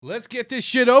Let's get this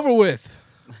shit over with.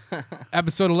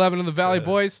 Episode 11 of the Valley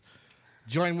Boys.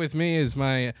 Join with me is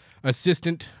my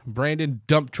assistant, Brandon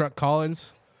Dump Truck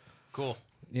Collins. Cool.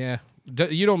 Yeah.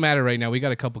 You don't matter right now. We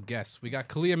got a couple guests. We got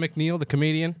Kalia McNeil, the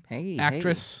comedian,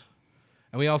 actress.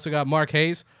 And we also got Mark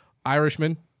Hayes,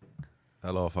 Irishman.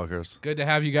 Hello, fuckers. Good to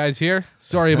have you guys here.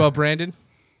 Sorry about Brandon.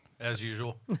 As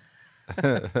usual.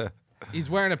 He's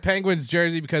wearing a Penguins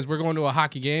jersey because we're going to a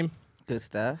hockey game. Good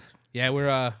stuff. Yeah,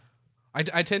 we're... I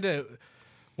tend to...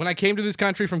 When I came to this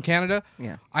country from Canada,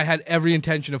 Yeah. I had every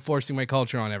intention of forcing my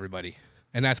culture on everybody.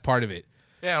 And that's part of it.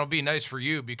 Yeah, it'll be nice for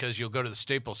you because you'll go to the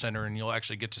Staples Center and you'll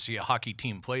actually get to see a hockey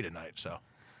team play tonight. So,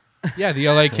 Yeah, the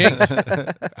LA Kings.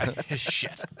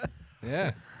 shit.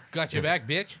 Yeah. Got your back,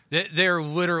 bitch. They're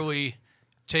literally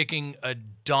taking a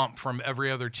dump from every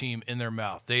other team in their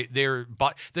mouth. The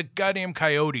goddamn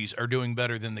Coyotes are doing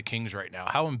better than the Kings right now.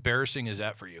 How embarrassing is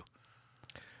that for you?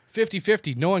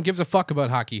 50-50. No one gives a fuck about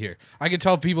hockey here. I could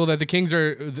tell people that the Kings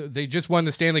they just won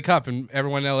the Stanley Cup, and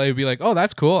everyone in LA would be like, oh,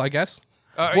 that's cool, I guess.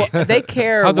 Well, they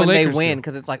care How'd the when they Lakers win do?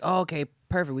 because it's like, oh, okay,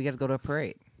 perfect. We get to go to a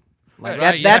parade. Like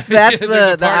Right, that's yeah. that's There's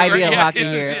a the party, idea right? of Yeah, hockey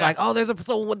yeah, here. It's yeah. like,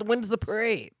 oh, when's the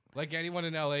parade? Like anyone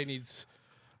in LA needs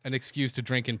an excuse to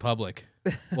drink in public.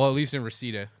 Well, at least in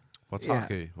Reseda. What's Yeah.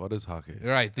 hockey? What is hockey?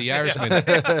 Right, the Irishman.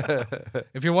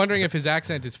 If you're wondering if his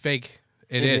accent is fake,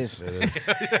 it is.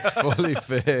 It's fully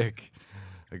fake.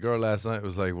 A girl last night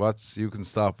was like, you can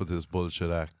stop with this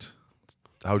bullshit act.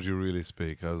 How do you really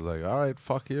speak? I was like, all right,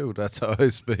 fuck you. That's how I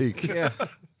speak. Yeah.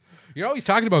 You're always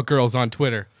talking about girls on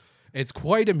Twitter. It's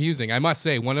quite amusing. I must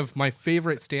say, one of my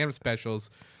favorite stand-up specials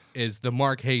is the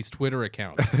Mark Hayes Twitter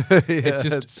account. It's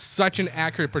just such an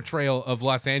accurate portrayal of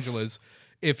Los Angeles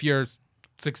if you're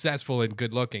successful and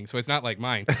good-looking. So it's not like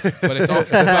mine, but it's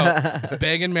about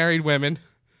begging married women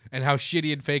and how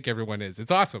shitty and fake everyone is.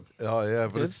 It's awesome. Oh, yeah,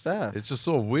 but Good stuff. it's just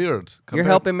so weird. You're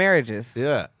helping marriages.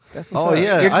 Yeah. That's what's Oh, up.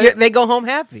 yeah. They go home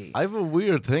happy. I have a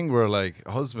weird thing where, like,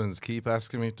 husbands keep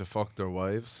asking me to fuck their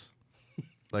wives.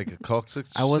 Like a cock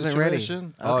I wasn't ready.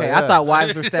 situation. Okay, Oh, I yeah. thought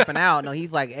wives were stepping out. No,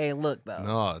 he's like, hey, look though.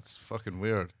 No, it's fucking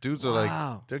weird. Dudes are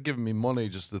Wow. like, they're giving me money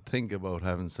just to think about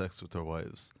having sex with their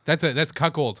wives. That's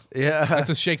cuckold. Yeah. That's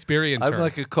a Shakespearean I'm term.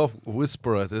 like a cup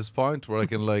whisperer at this point where I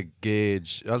can like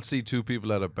gauge. I'll see two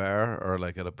people at a bar or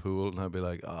like at a pool and I'll be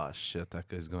like, oh shit, that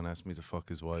guy's going to ask me to fuck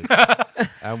his wife.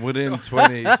 And within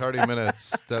 20, 30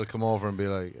 minutes, they'll come over and be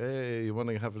like, hey, you want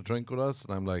to have a drink with us?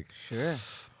 And I'm like, Sure.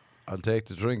 I'll take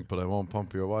the drink, but I won't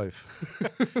pump your wife.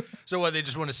 So what, they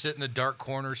just want to sit in a dark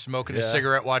corner smoking a Yeah.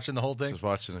 cigarette watching the whole thing? Just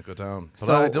watching it go down. But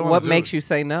So I don't what wanna do makes it. you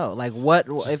say no? Like what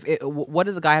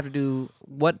does a guy have to do?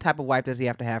 What type of wife does he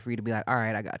have to have for you to be like, all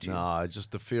right, I got you? Nah,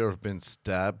 just the fear of being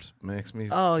stabbed makes me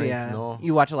Oh think yeah. no.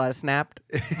 You watch a lot of Snapped.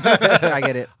 I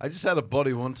get it. I just had a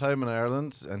buddy one time in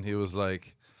Ireland, and he was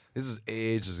like, this is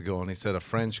ages ago, and he said a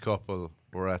French couple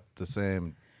were at the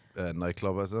same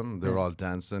nightclub as him. They were all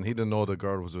dancing. He didn't know the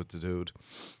girl was with the dude.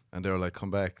 And they were like, come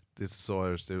back. This is so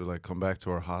Irish. They were like, come back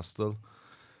to our hostel.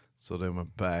 So they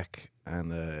went back,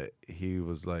 and he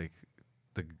was like,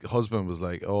 the husband was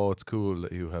like, oh, it's cool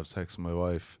that you have sex with my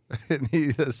wife. And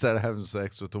he started having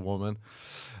sex with the woman.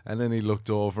 And then he looked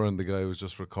over, and the guy was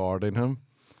just recording him.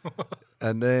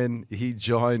 And then he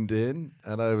joined in,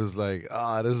 and I was like,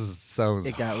 sounds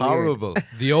It got horrible.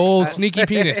 The old sneaky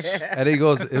penis. And he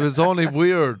goes, it was only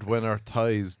weird when our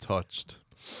thighs touched.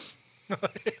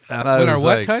 And I When our was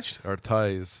what like, touched? Our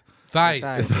thighs. Thighs.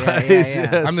 Ties.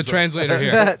 Yeah. I'm the translator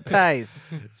here. Ties.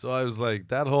 So I was like,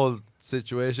 that whole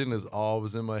situation is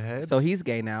always in my head. So he's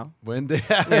gay now. When they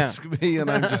ask me, and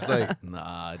I'm just like,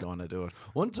 nah, I don't want to do it.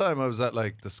 One time I was at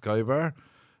like the Sky Bar,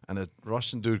 and a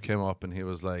Russian dude came up, and he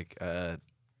was like,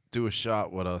 do a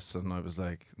shot with us. And I was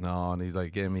like, no. And he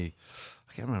like gave me,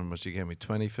 I can't remember how much he gave me,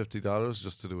 $20, $50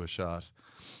 just to do a shot.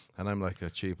 And I'm like a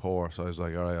cheap whore, so I was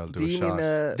like, all right, I'll do a shot.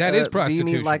 That is Do you prostitution.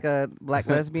 need like a black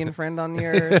lesbian friend on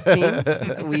your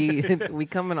team? We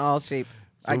come in all shapes.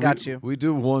 So I got you. We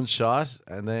do one shot,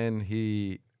 and then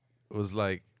he was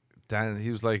like,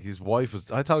 he was like,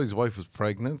 I thought his wife was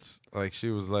pregnant. Like, she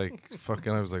was like,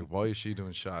 fucking, I was like, why is she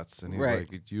doing shots? And he's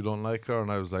Right. like, you don't like her? And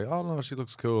I was like, oh, no, she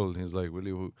looks cool. And he's like, will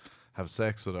you have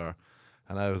sex with her?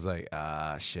 And I was like,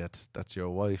 shit, that's your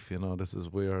wife, you know, this is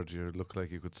weird. You look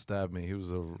like you could stab me. He was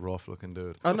a rough looking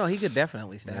dude. Oh no, he could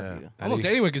definitely stab Yeah. you. And Almost he-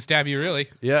 anyone could stab you, really.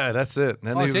 Yeah, that's it. And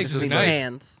then All it he takes was is just a With knife.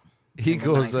 hands. he and a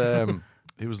goes, knife.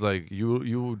 he was like,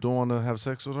 you don't want to have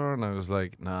sex with her? And I was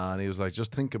like, nah. And he was like,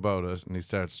 just think about it. And he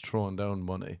starts throwing down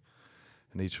money.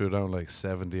 And he threw down like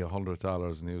 $70,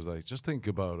 $100. And he was like, just think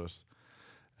about it.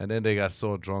 And then they got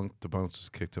so drunk, the bouncers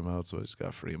kicked him out. So I just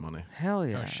got free money. Hell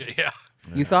yeah. Oh, shit, yeah.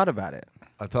 You thought about it.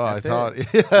 I thought,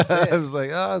 That's yeah, it. I was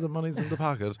like, the money's in the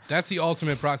pocket. That's the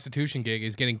ultimate prostitution gig,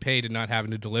 is getting paid and not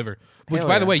having to deliver. Which, Hell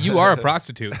by the yeah. way, you are a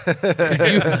prostitute.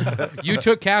 'Cause you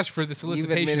took cash for the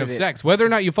solicitation admitted of it. sex. Whether or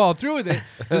not you followed through with it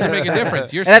doesn't make a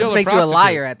difference. You're And that still just makes a you a prostitute.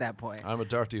 liar at that point. I'm a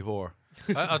dirty whore.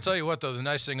 I'll tell you what, though, the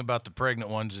nice thing about the pregnant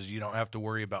ones is you don't have to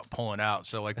worry about pulling out.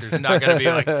 So, like, there's not going to be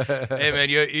like, hey, man,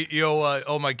 you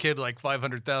owe my kid like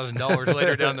 $500,000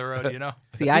 later down the road, you know?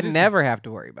 See, I never have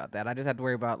to worry about that. I just have to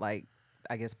worry about, like,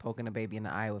 I guess poking a baby in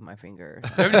the eye with my finger.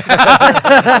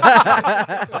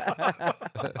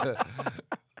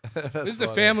 This is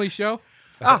a family show.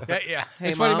 Yeah. Hey,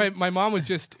 It's funny. Mom. My mom was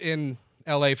just in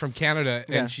L.A. from Canada,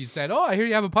 Yeah. and she said, "Oh, I hear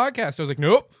you have a podcast." I was like,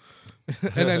 "Nope."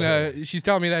 And then she's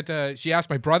telling me that she asked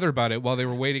my brother about it while they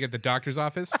were waiting at the doctor's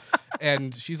office,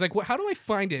 and she's like, "How do I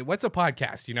find it? What's a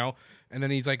podcast?" You know? And then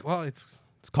he's like, "Well, it's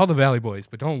called the Valley Boys,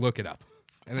 but don't look it up."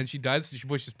 And then she does. She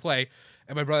pushes play,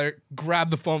 and my brother grabbed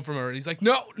the phone from her, and he's like,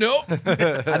 "No,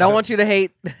 I don't want you to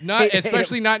hate. not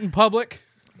especially not in public."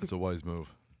 It's a wise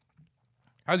move.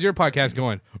 How's your podcast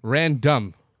going?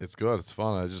 Random. It's good. It's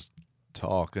fun. I just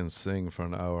talk and sing for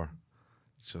an hour.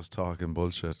 Just talking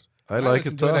bullshit. I like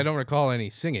listen it to though. I don't recall any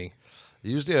singing.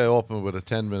 Usually I open with a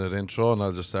 10-minute intro and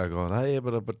I'll just start going, hey,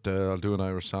 but I'll do an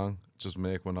Irish song. Just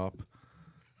make one up.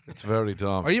 It's very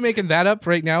dumb. Are you making that up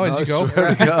right now as No, you I go? swear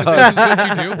to This is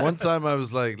what you do? One time I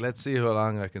was like, let's see how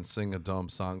long I can sing a dumb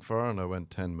song for, and I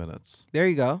went 10 minutes. There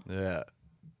you go. Yeah.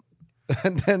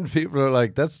 And then people are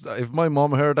like, if my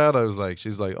mom heard that,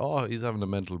 she's like, oh, he's having a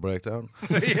mental breakdown.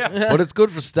 But it's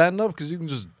good for stand up because you can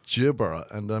just gibber,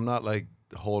 and I'm not like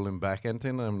holding back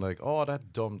anything. I'm like, oh,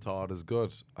 that dumb thought is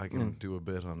good. I can do a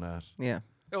bit on that. Yeah.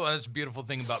 Well, that's a beautiful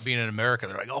thing about being in America.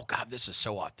 They're like, oh, God, this is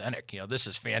so authentic. You know, this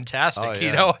is fantastic. Oh, You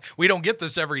yeah. know, we don't get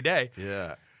this every day.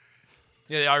 Yeah.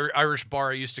 Yeah, the Irish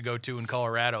bar I used to go to in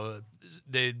Colorado,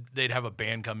 they'd have a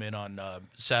band come in on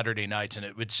Saturday nights, and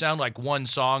it would sound like one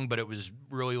song, but it was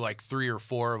really like 3 or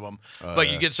 4 of them. But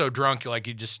you get so drunk,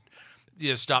 you just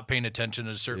stop paying attention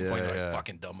at a certain point. You're like,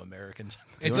 fucking dumb Americans.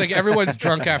 It's like everyone's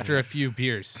drunk after a few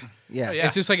beers. Yeah. Yeah.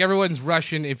 It's just like everyone's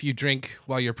Russian if you drink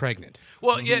while you're pregnant.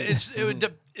 Well, yeah,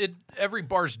 every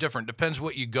bar's different. Depends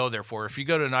what you go there for. If you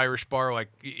go to an Irish bar, like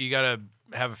you got to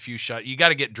have a few shots. You got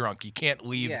to get drunk. You can't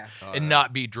leave and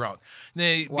not be drunk.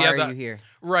 Then Why are you here?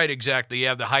 Right, exactly. You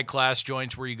have the high class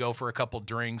joints where you go for a couple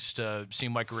drinks to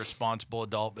seem like a responsible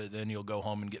adult, but then you'll go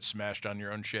home and get smashed on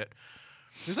your own shit.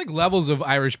 There's like levels of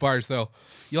Irish bars, though.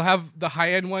 You'll have the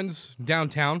high-end ones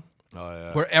downtown Oh,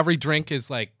 yeah. where every drink is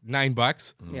like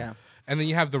 $9. Yeah. And then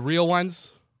you have the real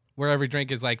ones where every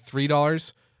drink is like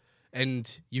 $3.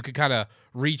 And you could kind of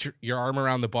reach your arm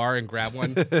around the bar and grab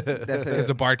one That's because it.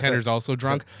 the bartender's also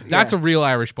drunk. That's a real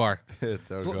Irish bar. They're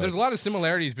So good. there's a lot of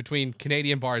similarities between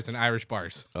Canadian bars and Irish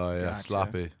bars. Oh, yeah. Gotcha.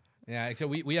 Sloppy. Yeah, except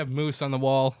we have moose on the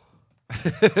wall.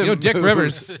 You know, Dick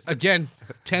Rivers, again,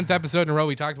 10th episode in a row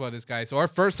we talked about this guy. So our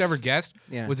first ever guest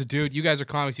Yeah. was a dude. You guys are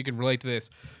comics. You can relate to this.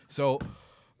 So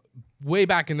way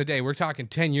back in the day, we're talking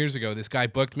 10 years ago, this guy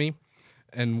booked me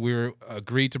and we were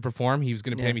agreed to perform. He was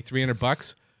going to pay Yeah. me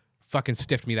 $300. Fucking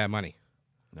stiffed me that money.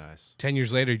 Nice. 10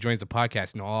 years later, he joins the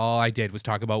podcast and all I did was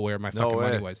talk about where my No fucking way.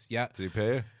 money was. Yeah. Did he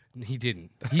pay you? He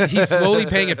didn't. He's slowly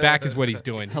paying it back is what he's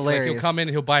doing. Like, he'll Hilarious. come in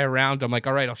and he'll buy a round. I'm like,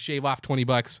 all right, I'll shave off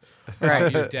 $20 Right.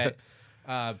 off your debt.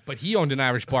 But he owned an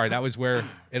Irish bar. That was where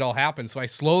it all happened. So I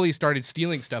slowly started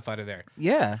stealing stuff out of there.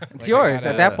 Yeah. It's Like, yours I got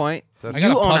at a- that point. I got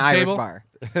You a own an pub Irish table. bar.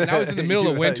 And I was in the middle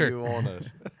of You- winter. You own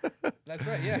it. That's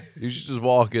right, yeah. You should just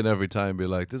walk in every time and be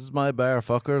like, this is my bar,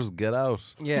 fuckers. Get out.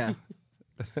 Yeah.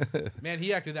 Man,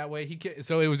 he acted that way.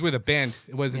 So it was with a band.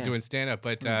 It wasn't Yeah. doing stand-up.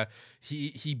 But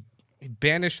he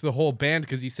banished the whole band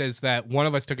because he says that one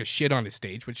of us took a shit on his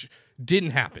stage, which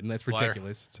didn't happen. That's Liar.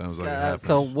 ridiculous. Sounds like it happens.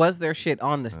 So was there shit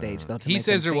on the stage though? To He make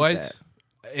says them there think was. that?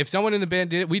 If someone in the band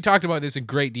did it, we talked about this in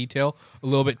great detail, a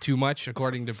little bit too much,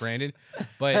 according to Brandon.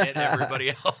 But And everybody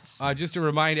else. just to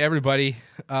remind everybody,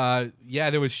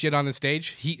 there was shit on the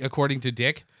stage, according to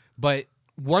Dick. But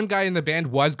one guy in the band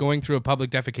was going through a public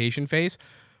defecation phase.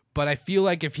 But I feel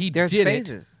like if he There's did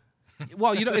phases. it,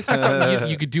 well, it's not something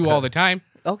you could do all the time.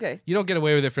 Okay. You don't get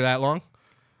away with it for that long.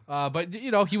 But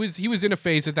he was in a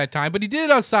phase at that time, but he did it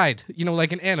outside,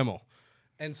 like an animal.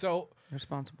 And so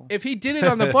Responsible. if he did it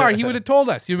on the bar, he would have told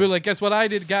us. He'd be like, guess what I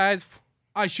did, guys?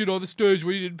 I shit on the stage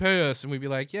when you didn't pay us. And we'd be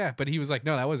like, yeah. But he was like,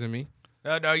 no, that wasn't me.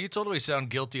 No, you totally sound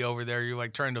guilty over there. You're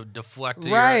like trying to deflect.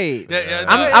 to Right. Your, yeah,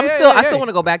 I'm yeah, still. yeah, I still yeah. want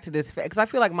to go back to this because I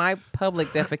feel like my public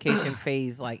defecation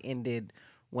phase ended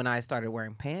when I started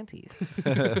wearing panties.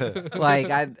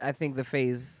 I think the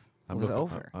phase was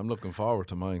over. I'm looking forward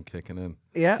to mine kicking in.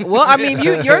 Yeah. Well, I mean,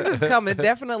 yours is coming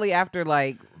definitely after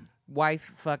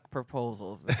wife fuck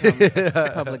proposals becomes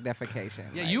public defecation.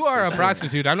 Yeah, like, you are a for sure.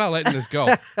 prostitute. I'm not letting this go.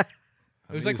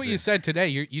 It was like what you Amazing. said today.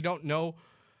 You don't know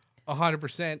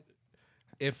 100%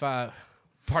 if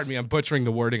pardon me, I'm butchering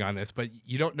the wording on this, but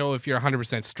you don't know if you're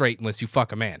 100% straight unless you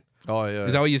fuck a man. Oh yeah.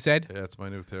 Is that what you said? Yeah, it's my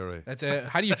new theory. That's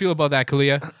how do you feel about that,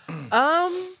 Kalia?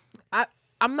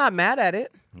 I'm not mad at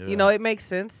it. Yeah. You know, it makes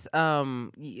sense.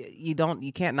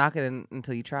 You can't knock it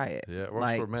until you try it. Yeah, it works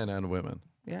like, for men and women.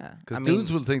 Yeah, Because I mean,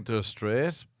 dudes will think they're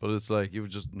straight, but it's like you've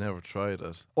just never tried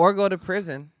it. or go to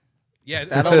prison. Yeah,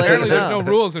 That'll let you apparently there's no know.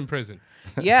 rules in prison.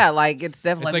 Yeah, like it's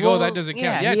definitely It's like, well, oh, that doesn't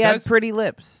count. Yeah, he it had does. pretty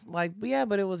lips. Like, yeah,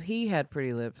 but it was he had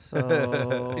pretty lips. So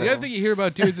The other thing you hear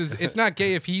about dudes is it's not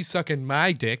gay if he's sucking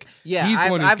my dick. yeah, he's the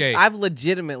one who's gay. I've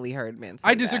legitimately heard men. Say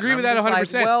I disagree that. with And that I'm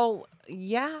just 100%. Like, well,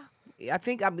 yeah, I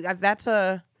think that's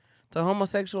a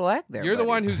homosexual act there. You're the buddy.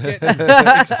 one who's getting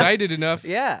excited enough.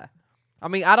 Yeah. I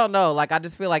mean, I don't know. Like, I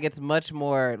just feel like it's much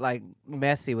more like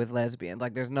messy with lesbians.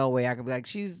 Like, there's no way I could be like,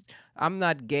 I'm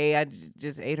not gay. I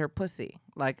just ate her pussy.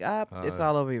 Like, it's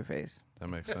all over your face. That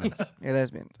makes sense. You're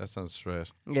lesbian. That sounds straight.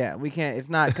 Yeah, we can't. It's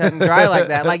not cut and dry like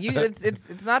that. Like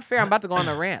it's not fair. I'm about to go on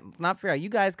a rant. It's not fair. You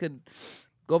guys could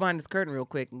go behind this curtain real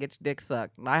quick and get your dick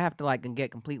sucked. And I have to like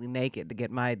get completely naked to get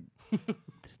my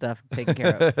stuff taken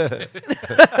care of.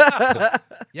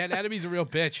 Yeah, anatomy's a real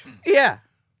bitch. Yeah,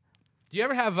 Do you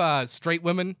ever have straight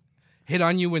women hit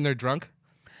on you when they're drunk?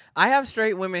 I have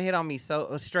straight women hit on me.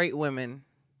 So straight women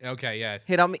Okay, yeah.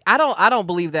 hit on me. I don't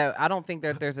believe that. I don't think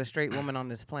that there's a straight woman on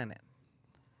this planet.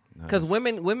 Because Nice.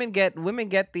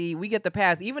 we get the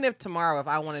pass. Even if tomorrow, if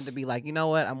I wanted to be like, you know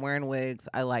what, I'm wearing wigs,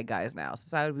 I like guys now.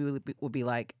 Society would be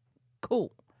like,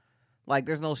 cool. Like,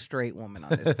 there's no straight woman on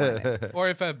this planet. Or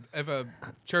if a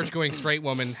church going straight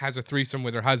woman has a threesome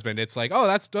with her husband, it's like, oh,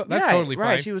 that's Right, totally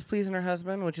right. fine. She was pleasing her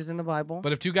husband, which is in the Bible.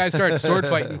 But if two guys start sword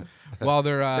fighting while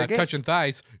they're gay. touching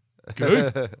thighs,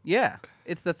 good. yeah,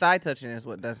 it's the thigh touching is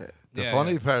what does it. The Yeah,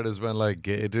 funny yeah. part is when like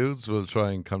gay dudes will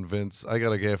try and convince. I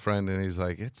got a gay friend and he's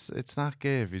like, it's not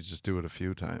gay if you just do it a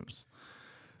few times.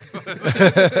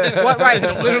 It's what right?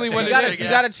 It's literally what you it gotta is. you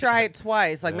gotta try it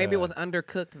twice. Like maybe it Yeah. was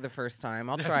undercooked the first time.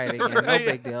 I'll try it again. No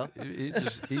big deal.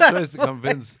 He tries to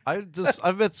convince.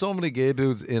 I've met so many gay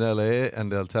dudes in LA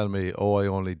and they'll tell me, oh, I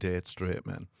only date straight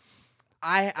men.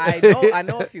 I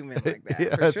know a few men like that.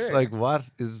 Yeah, for it's sure. like what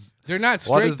is They're not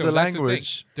straight. what is though. the That's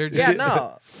language? The thing. yeah,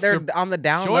 no, they're on the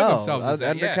down showing low, themselves as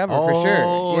that, yeah. undercover for Oh,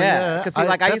 sure. Yeah, yeah. because I-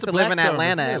 like I that's used a to live black in term,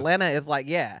 Atlanta. isn't it? Atlanta is like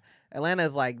Atlanta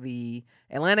is like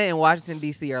Atlanta and Washington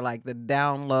D.C. are like the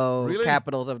down low Really?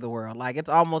 capitals of the world. Like it's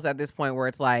almost at this point where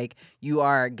it's like you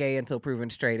are gay until proven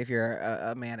straight if you're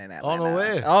a man in Atlanta. Oh, no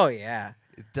way. Oh yeah.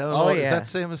 down Oh, low? yeah. Is that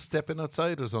same as stepping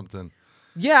outside or something?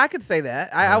 Yeah, I could say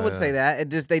that. I would Yeah. say that.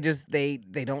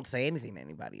 They don't say anything to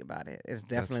anybody about it. It's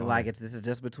definitely like funny. this is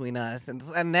just between us,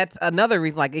 and that's another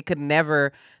reason. Like could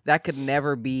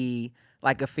never be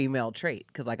like a female trait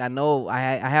because like I know I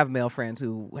have male friends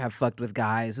who have fucked with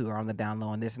guys who are on the down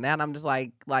low and this and that. And I'm just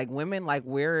like women like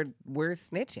we're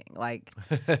snitching like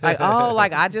oh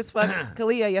like I just fucked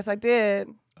Kalia. Yes, I did.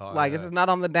 Oh, Like this yeah. is not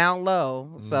on the down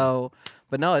low. So,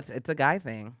 but no, it's a guy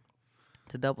thing.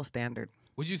 It's a double standard.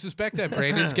 Would you suspect that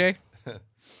Brandon's gay?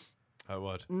 I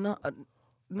would. No,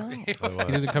 no. I He would.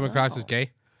 doesn't come across as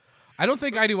gay. I don't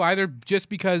think I do either. Just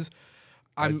because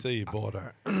I'd say you both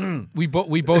are. we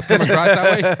both come across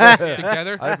that way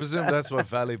together. I presume that's what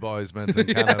Valley Boys meant in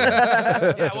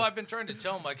Canada. Yeah, well, I've been trying to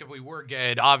tell him like if we were gay,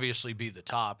 it'd obviously be the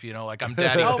top. You know, like I'm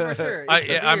daddy. Oh, for sure. I, It's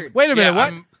yeah, I'm, weird. Wait a minute,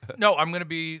 what? I'm gonna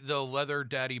be the leather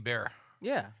daddy bear,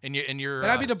 Yeah. and you're. Can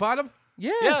I be the bottom?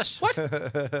 Yes. Yes. What?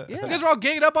 Yeah. You guys are all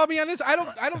ganged up on me on this. I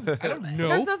don't know.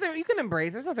 There's nothing you can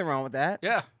embrace. There's nothing wrong with that.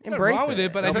 Yeah. Nothing Embrace wrong with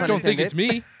it, but I No just pun don't think it's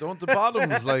intended. me. Don't the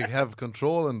bottoms like have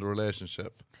control in the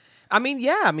relationship? I mean,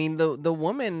 yeah. I mean, the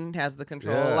woman has the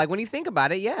control. Yeah. Like when you think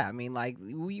about it, yeah. I mean, like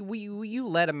you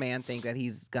let a man think that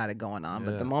he's got it going on,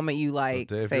 but Yeah. the moment you like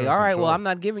Dave, say, you're in "All right, control." well, I'm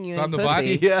not giving you So I'm any the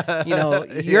pussy," body? Yeah. you know,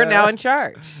 you're now in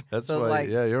charge. That's so why. it's like,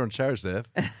 Yeah, you're in charge, Dave.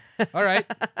 All right,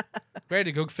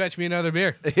 Brandon, go fetch me another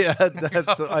beer. Yeah,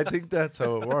 I think that's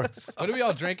how it works. What are we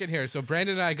all drinking here? So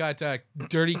Brandon and I got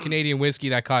dirty Canadian whiskey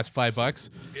that costs $5.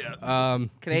 Yeah. He's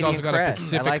Canadian also got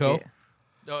Crest. a I like Pacifico. it.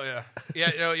 Oh yeah.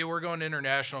 Yeah. Yeah. We're going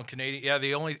international Canadian. Yeah.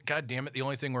 The only. God damn it. The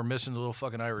only thing we're missing is a little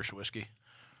fucking Irish whiskey.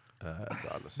 That's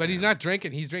all the But he's same. not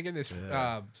drinking. He's drinking this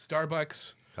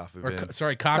Starbucks Coffee or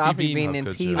bean. coffee bean and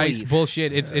could tea you? ice leaf.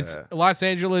 bullshit. It's Los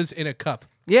Angeles in a cup.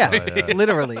 Yeah, yeah.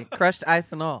 literally crushed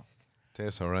ice and all.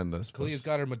 Tastes horrendous. but- Kalia's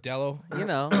got her Modelo. You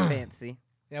know, fancy.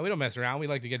 Yeah, we don't mess around. We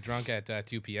like to get drunk at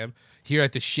 2 p.m. here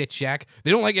at the Shit Shack.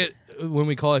 They don't like it when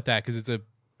we call it that because it's a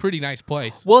pretty nice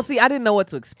place. Well, see, I didn't know what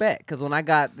to expect because when I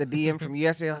got the DM from you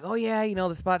yesterday, like, oh yeah,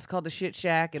 the spot's called the Shit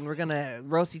Shack, and we're gonna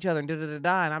roast each other and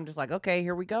da, and I'm just like, okay,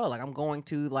 here we go. Like I'm going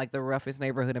to like the roughest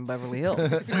neighborhood in Beverly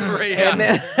Hills. Right, yeah. And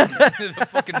then- The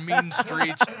fucking mean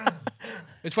streets.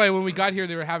 It's funny, when we got here,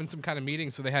 they were having some kind of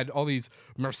meeting, so they had all these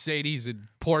Mercedes and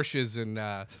Porsches and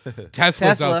Teslas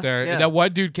Tesla, out there. yeah. And that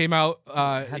one dude came out.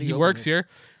 do He you open works this? here.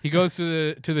 He goes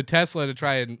to the Tesla to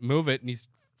try and move it, and he's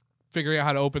figuring out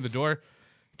how to open the door.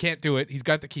 Can't do it. He's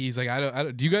got the keys. Like I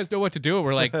don't. Do you guys know what to do? And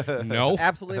we're like, no.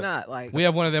 Absolutely not. Like We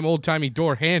have one of them old timey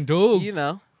door handles.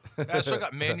 I still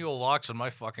got manual locks on my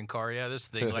fucking car. Yeah, this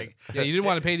thing like Yeah, you didn't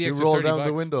want to pay the You extra roll $30. down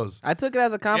the windows. I took it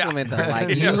as a compliment though. Like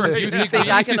Yeah, you, right, you yeah. think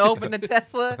I can open the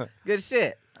Tesla? Good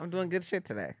shit. I'm doing good shit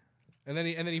today. And then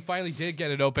he finally did get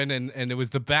it open, and it was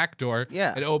the back door.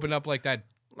 Yeah. It opened up like that.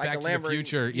 Like Back a to the Lamborghini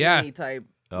Future. Yeah. type.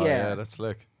 Oh yeah, that's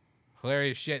slick.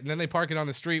 Hilarious shit. And then they park it on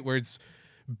the street where it's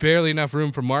barely enough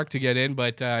room for Mark to get in,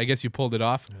 but I guess you pulled it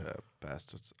off. Yeah,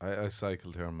 bastards. I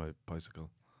cycled here on my bicycle.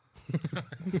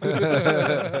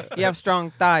 You have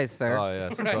strong thighs, sir. Oh yeah,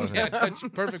 stunning. Yeah,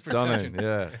 perfect for Stunning, touching.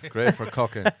 yeah. Great for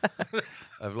cooking.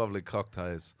 I have lovely cock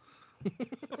ties.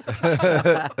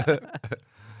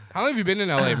 How long have you been in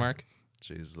LA, Mark?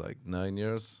 Jeez, like 9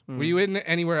 years. Were you in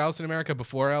anywhere else in America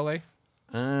before LA?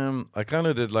 I kind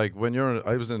of did like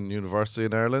I was in university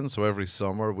in Ireland, so every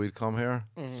summer we'd come here.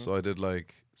 So I did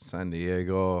like San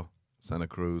Diego, Santa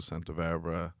Cruz, Santa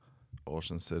Barbara,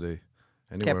 Ocean City.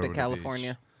 Anywhere Kept with it a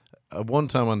California. beach. One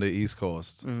time on the East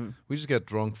Coast, we just get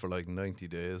drunk for like 90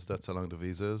 days. That's how long the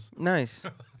visa is. Nice.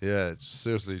 Yeah, it's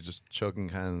seriously just chugging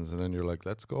hands, and then you're like,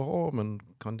 let's go home and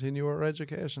continue our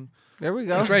education. There we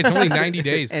go. That's right. It's only 90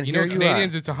 days. And You know, here you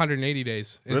Canadians, it's 180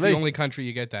 days. It's Really? the only country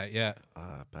you get that. Yeah.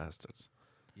 Ah, bastards.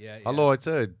 Yeah. Although I'd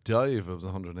say I'd die if it was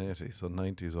 180, so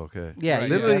 90 is okay. Yeah, Right, you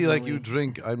Literally, like definitely- you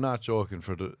drink, I'm not joking,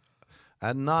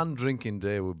 a non-drinking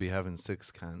day would be having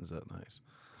 6 cans at night.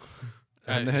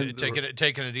 And then taking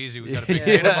it easy. We got a big Yeah,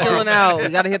 day we're tomorrow. chilling out. We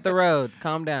got to hit the road.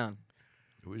 Calm down.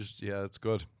 Yeah, it's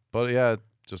good. But yeah,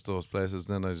 just those places.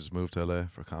 Then I just moved to LA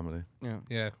for comedy.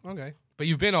 Yeah. Okay. But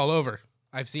you've been all over.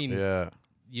 I've seen Yeah.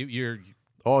 you're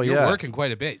Oh, you're yeah. working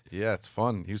quite a bit. Yeah, it's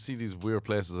fun. You see these weird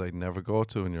places I'd never go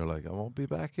to, and you're like, I won't be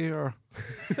back here.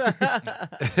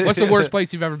 What's the worst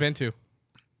place you've ever been to?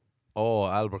 Oh,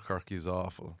 Albuquerque's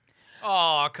awful.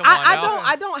 Oh, come on. Al.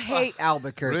 I don't hate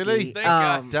Albuquerque. Really? Thank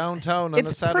God. Downtown on a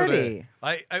It's Saturday.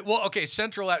 pretty. Well, okay, so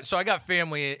I got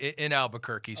family in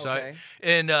Albuquerque, so Okay.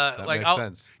 That like makes I'll,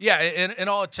 sense. yeah, and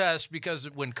I'll attest because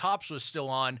when Cops was still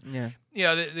on, Yeah.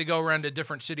 they go around to a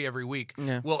different city every week.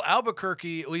 Yeah. Well,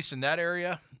 Albuquerque, at least in that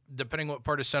area, depending what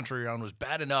part of Central you're on, was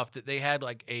bad enough that they had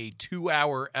like a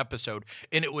 2-hour episode,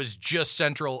 and it was just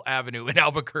Central Avenue in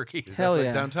Albuquerque. Is Hell that like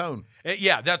yeah. downtown?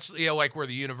 Yeah, that's like where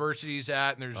the university's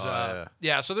at, and there's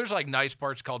yeah. so there's like nice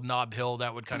parts called Nob Hill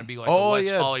that would kind of be like Oh, the West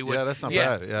yeah. Hollywood. Yeah, that's not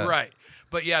bad, yeah. Right.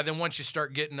 But yeah, then once you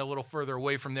start getting a little further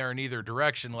away from there in either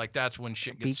direction, like that's when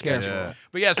shit Be gets sketchy. careful. Yeah.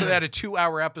 But yeah, so they had a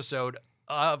 2-hour episode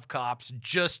of Cops,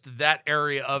 just that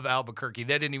area of Albuquerque.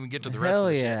 They didn't even get to the rest Hell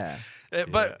of the yeah.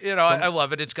 shit. But Yeah. I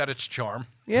love it. It's got its charm.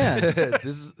 Yeah.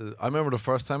 I remember the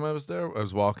first time I was there, I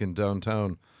was walking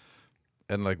downtown,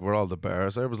 and like where all the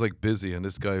bars, I was like busy, and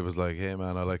this guy was like, "Hey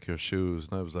man, I like your shoes,"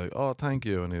 and I was like, "Oh, thank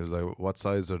you," and he was like, "What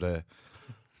size are they?"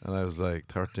 And I was like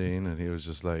 13, and he was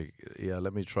just like, "Yeah,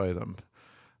 let me try them."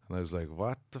 And I was like,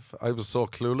 "What the?" I was so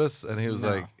clueless, and he was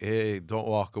like, "Hey, don't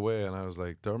walk away," and I was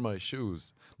like, "They're my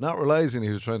shoes," not realizing he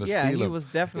was trying to Yeah, steal he them. was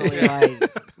definitely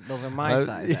like, those are my I-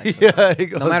 size. Actually. Yeah, he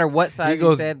goes, No matter what size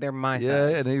goes, you said, they're my yeah,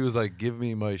 size. and he was like, "Give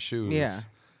me my shoes." Yeah.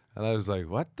 And I was like,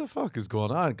 "What the fuck is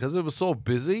going on?" Because it was so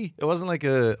busy. It wasn't like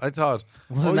I thought.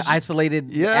 It wasn't oh, an it's just-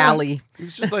 isolated yeah. alley. It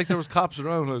was just like there was cops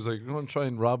around. I was like, "I'm going to try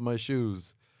and rob my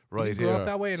shoes right You grew up here."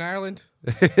 that way in Ireland?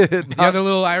 The other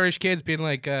little Irish kids being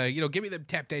like, give me them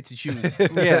tap dancing shoes.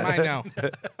 Yeah. Mine now.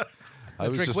 I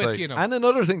was drink just whiskey like, in 'em. and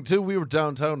another thing too, we were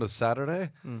downtown a Saturday,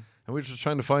 and we were just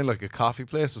trying to find like a coffee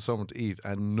place or something to eat,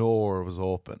 and nowhere was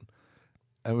open.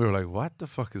 And we were like, "What the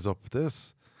fuck is up with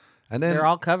this?" And then They're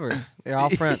all covers. They're all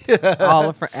fronts. All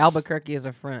a front. Albuquerque is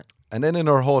a front. And then in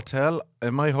our hotel,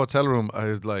 in my hotel room, I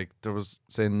was like, there was,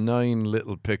 say, 9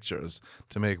 little pictures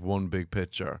to make one big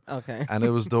picture. Okay. And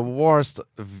it was the worst.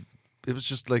 It was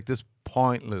just like this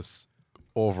pointless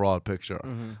overall picture.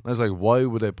 And I was like, why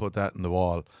would they put that in the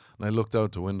wall? And I looked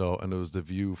out the window, and it was the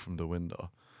view from the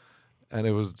window. And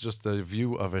it was just a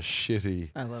view of a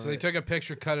shitty, I love So they it. took a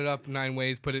picture, cut it up 9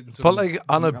 ways, put it in some. but like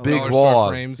on a dollar big store wall.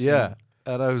 frames. Yeah.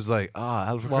 And I was like,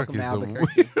 Welcome Albuquerque's to the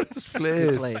Albuquerque. weirdest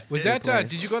place. place. Was Good that? place.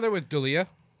 Did you go there with Dalia?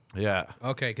 Yeah.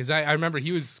 Okay, because I remember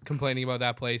he was complaining about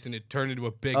that place, and it turned into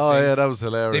a big Oh thing. yeah, that was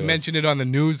hilarious. They mentioned it on the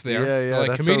news there. Yeah, They're yeah, like,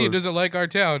 that's comedian so- doesn't like our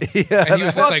town. Yeah, and he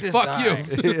was just Fuck like, this fuck guy.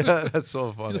 you. Yeah, that's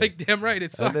so funny. He's like, damn right,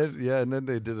 it sucks. and then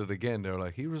they did it again. They were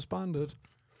like, he responded.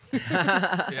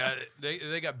 Yeah,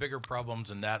 they got bigger problems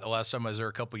than that. The last time I was there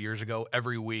a couple years ago,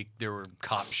 every week there were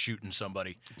cops shooting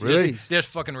somebody. Really? Just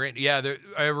fucking yeah.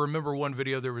 I remember one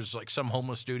video. There was like some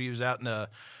homeless dude. He was out in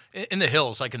the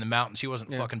hills, like in the mountains. He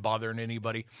wasn't fucking bothering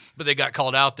anybody, but they got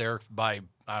called out there by,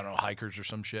 I don't know, hikers or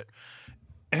some shit.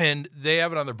 And they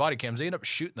have it on their body cams. They end up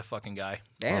shooting the fucking guy.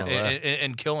 Damn.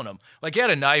 And killing him. Like, he had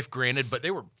a knife, granted, but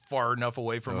they were far enough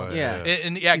away from him. yeah.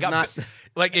 And it He's got not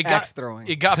like it axe got throwing.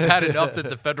 it got bad enough that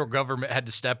the federal government had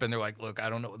to step in. They're like, look, I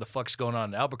don't know what the fuck's going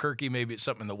on in Albuquerque. Maybe it's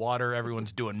something in the water.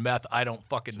 Everyone's doing meth. I don't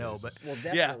fucking know. But Well,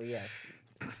 yeah. definitely, yes.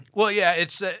 Well, yeah,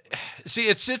 it's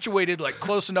it's situated like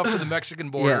close enough to the Mexican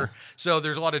border, Yeah. so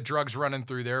there's a lot of drugs running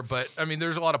through there. But I mean,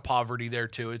 there's a lot of poverty there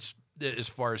too. It's as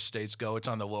far as states go, it's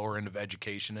on the lower end of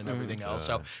education and everything else.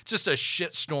 So it's just a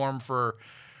shit storm for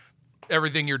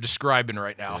everything you're describing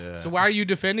right now. Yeah. So why are you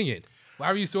defending it? Why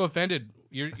are you so offended?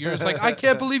 You're just like, I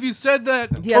can't believe you said that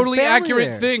He has totally family accurate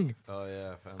there. thing. Oh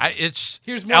yeah. Family. It's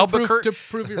Here's more proof Albuquerque. to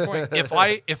prove your point.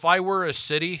 If I were a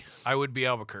city, I would be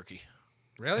Albuquerque.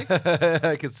 Really?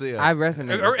 I could see it. I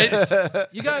resonate. Or with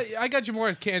it's- I got you more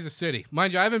as Kansas City.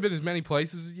 Mind you, I haven't been as many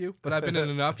places as you, but I've been in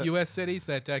enough U.S. cities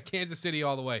that Kansas City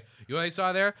all the way. You know what I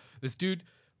saw there? This dude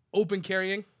open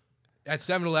carrying at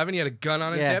 7-Eleven. He had a gun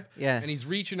on his Yeah, hip, yeah. and he's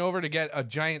reaching over to get a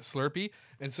giant Slurpee,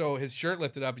 and so his shirt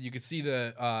lifted up, and you could see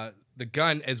the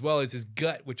gun as well as his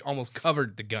gut, which almost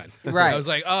covered the gun. Right. I was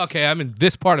like, oh, okay, I'm in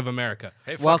this part of America.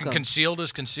 hey, fucking Welcome. concealed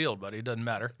is concealed, buddy. It doesn't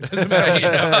matter.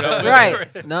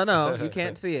 right. No, you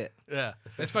can't see it. Yeah.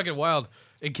 That's fucking wild.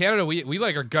 In Canada, we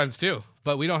like our guns too,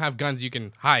 but we don't have guns you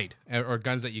can hide or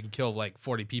guns that you can kill like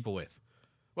 40 people with.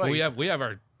 Well,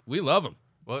 But we love them.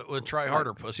 Well, try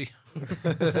harder, pussy.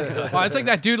 Well, it's like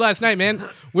that dude last night, man.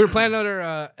 We were planning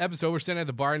another episode. We're sitting at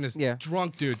the bar, and this Yeah.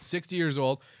 drunk dude, 60 years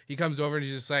old, he comes over and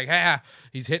he's just like,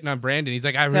 he's hitting on Brandon. He's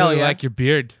like, I Hell really yeah. like your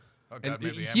beard. Oh, And God,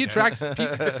 maybe he I'm attracts people.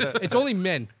 It's only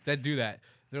men that do that.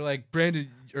 They're like, Brandon,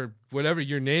 or whatever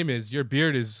your name is, your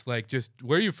beard is like, just,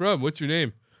 where are you from? What's your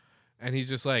name? And he's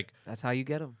just like, That's how you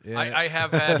get them. yeah. I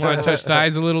have had want to touch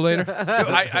thighs a little later? Dude,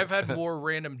 I've had more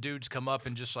random dudes come up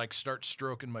and just like start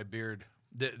stroking my beard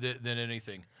than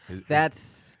anything.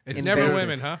 That's It's never invasive.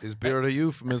 women, huh? Is beard a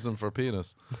euphemism for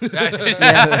penis?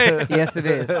 Yes, yes, it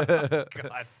is.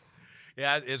 God.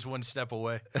 Yeah, it's one step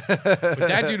away. But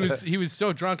that dude was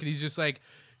so drunk, and he's just like,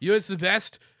 you know, it's the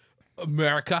best,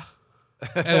 America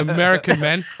and American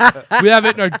men. We have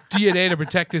it in our DNA to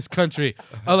protect this country.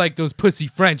 Unlike those pussy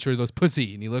French or those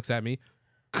pussy. And he looks at me,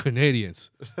 Canadians.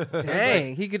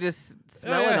 Dang, he could just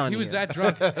smell it on he you. was that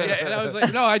drunk. And I was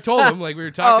like, no, I told him, like, we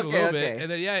were talking Okay, a little okay. bit.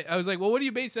 And then, I was like, well, what do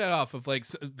you base that off of? Like,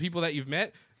 people that you've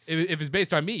met? If it's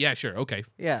based on me, yeah, sure, okay.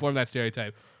 Yeah. Form that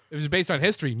stereotype. If it's based on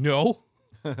history, no.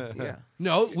 Yeah,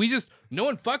 No, no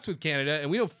one fucks with Canada, and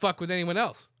we don't fuck with anyone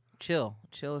else. chill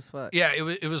as fuck. Yeah,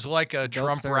 it was like a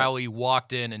Trump syrup. rally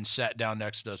walked in and sat down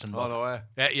next to us. And Oh no way.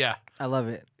 yeah. I love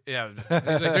it. Yeah. He's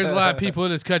like, there's a lot of people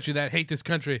in this country that hate this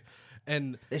country,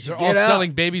 and They should they're all get out.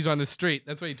 selling babibies on the street.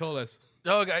 That's what he told us.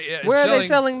 Oh, God, yeah. Where are selling they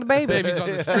selling the babies? Babies on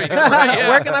the street.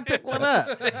 Where can I pick one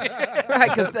up? Right,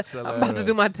 because I'm about to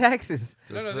do my taxes.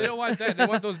 No, they don't want that. They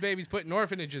want those babies put in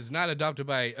orphanages, not adopted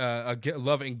by a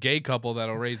loving gay couple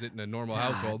that'll raise it in a normal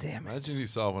household. Damn it. Imagine you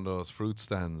saw one of those fruit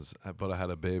stands, but I had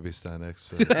a baby stand next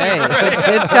to it. Hey,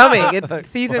 it's coming. It's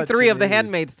season what 3 you of The need.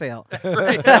 Handmaid's Tale.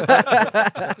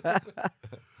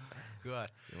 God.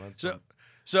 You want So, some?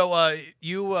 so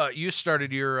you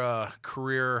started your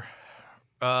career.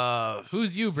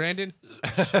 Who's you, Brandon?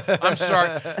 I'm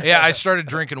sorry. Yeah, I started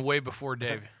drinking way before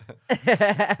Dave.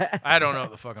 I don't know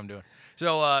what the fuck I'm doing.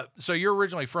 So you're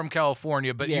originally from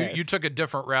California, but Yes. you took a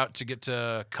different route to get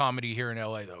to comedy here in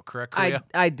LA, though, correct? Kalia?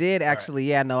 I did actually.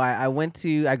 Yeah, no, I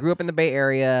grew up in the Bay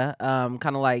Area, kind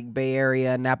of like Bay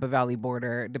Area, Napa Valley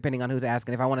border, depending on who's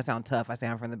asking. If I want to sound tough, I say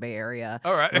I'm from the Bay Area.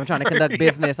 All right. If I'm trying to conduct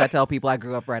business, I tell people I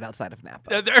grew up right outside of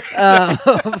Napa.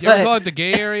 There- You ever call it the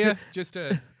gay area just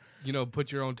to,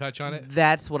 put your own touch on it?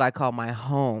 That's what I call my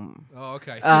home. Oh,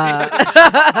 okay.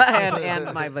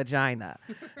 And my vagina.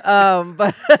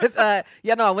 But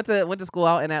yeah, no, I went to school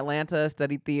out in Atlanta,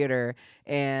 studied theater,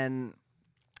 and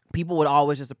people would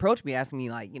always just approach me, asking me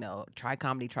like, try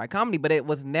comedy, but it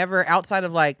was never outside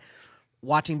of like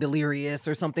watching Delirious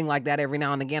or something like that every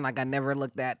now and again. Like I never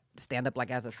looked at stand up like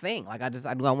as a thing. Like I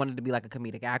knew I wanted to be like a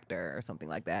comedic actor or something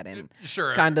like that, and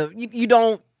Sure. kind of you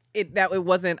don't. It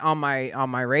wasn't on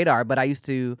my radar, but I used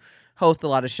to host a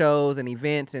lot of shows and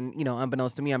events, and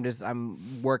unbeknownst to me,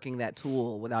 I'm working that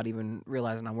tool without even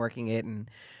realizing I'm working it. And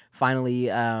finally,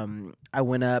 I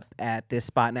went up at this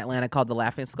spot in Atlanta called the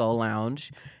Laughing Skull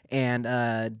Lounge, and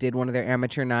did one of their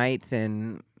amateur nights,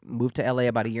 and moved to LA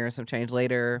about a year and some change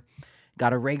later.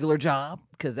 Got a regular job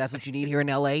because that's what you need here in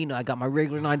LA. I got my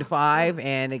regular 9 to 5,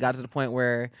 and it got to the point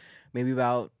where maybe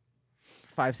about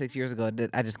 5-6 years ago,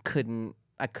 I just couldn't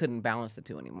balance the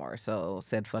two anymore. So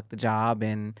said fuck the job,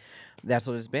 and that's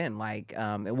what it's been. Like,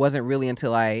 it wasn't really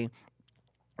until I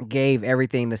gave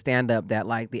everything to stand up that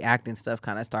like the acting stuff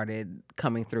kind of started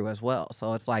coming through as well.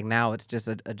 So it's like now it's just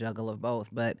a juggle of both.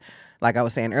 But like I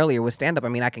was saying earlier, with stand up, I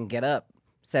mean, I can get up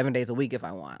 7 days a week if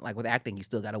I want. Like with acting, you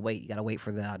still gotta wait. You gotta wait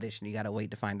for the audition. You gotta wait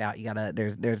to find out.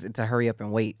 It's a hurry up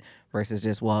and wait versus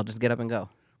just get up and go.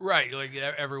 Right, like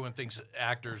everyone thinks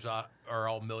actors are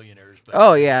all millionaires. But,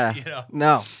 Oh yeah,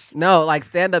 no, like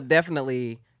stand up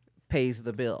definitely pays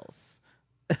the bills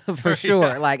for sure.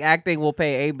 Yeah. Like acting will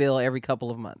pay a bill every couple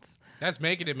of months. That's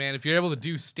making it, man. If you're able to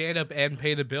do stand up and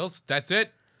pay the bills, that's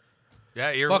it.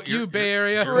 Yeah, Fuck you, Bay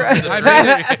Area. Right. I made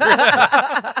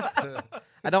it.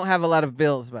 I don't have a lot of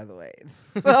bills, by the way.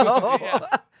 So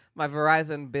my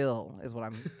Verizon bill is what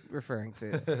I'm referring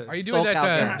to. Are you doing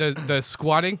SoCal gas. the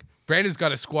squatting? Brandon's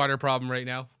got a squatter problem right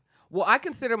now. Well, I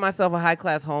consider myself a high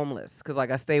class homeless because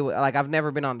like I stay with I've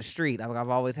never been on the street. I've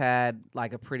always had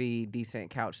like a pretty decent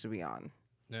couch to be on.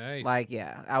 Nice. Like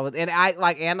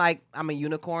I'm a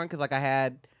unicorn because like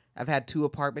I've had 2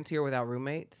 apartments here without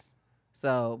roommates.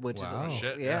 So Wow. is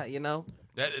Shit, yeah, yeah.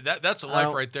 That's a I life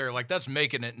don't- right there. Like that's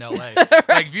making it in LA.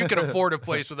 Like if you can afford a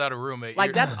place without a roommate,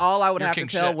 like that's all I would you're have to king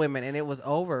tell shit. women, and it was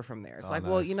over from there. It's like,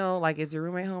 well, nice. like, is your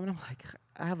roommate home? And I'm like,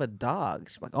 I have a dog.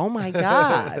 She's like, oh my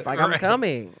god, like I'm Right.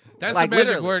 coming. That's like, the magic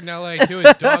literally. word in LA too.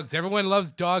 Is dogs. Everyone loves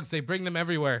dogs. They bring them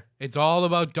everywhere. It's all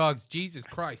about dogs. Jesus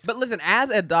Christ. But listen, as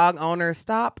a dog owner,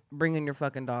 stop bringing your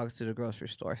fucking dogs to the grocery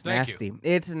store. It's Thank nasty.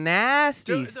 It's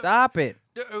nasty. Dude, Stop it.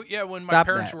 Yeah, when my Stop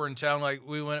parents that. were in town, like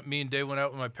me and Dave went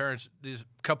out with my parents. This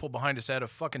couple behind us had a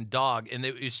fucking dog, and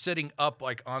they was sitting up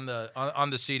like on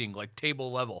the seating, like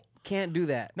table level. Can't do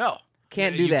that. No,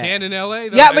 Can't do you that. can in LA.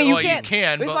 Though? Yeah, I mean, you Well, can't. You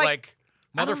can, It's but like- like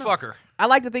I don't know. motherfucker. I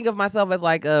like to think of myself as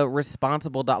like a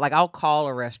responsible dog. Like I'll call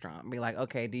a restaurant and be like,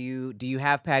 okay, do you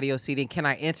have patio seating? Can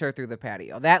I enter through the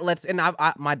patio? That lets, and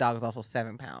my dog is also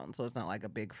 7 pounds, so it's not like a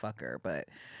big fucker. But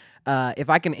if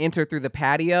I can enter through the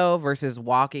patio versus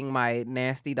walking my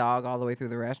nasty dog all the way through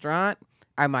the restaurant,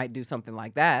 I might do something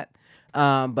like that.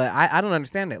 But I don't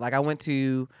understand it. Like I don't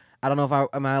know if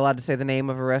am I allowed to say the name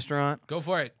of a restaurant? Go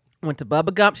for it. Went to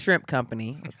Bubba Gump Shrimp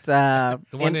Company. It's The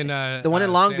one in Long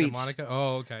Santa Beach. Monica.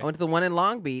 Oh, okay. I went to the one in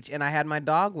Long Beach, and I had my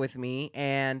dog with me.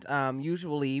 And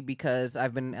usually, because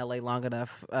I've been in LA long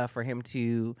enough for him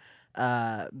to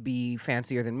be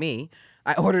fancier than me,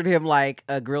 I ordered him like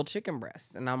a grilled chicken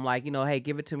breast. And I'm like, hey,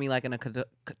 give it to me like in a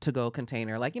to-go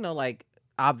container. Like, like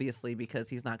obviously because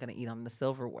he's not going to eat on the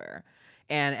silverware.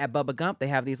 And at Bubba Gump, they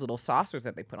have these little saucers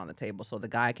that they put on the table. So the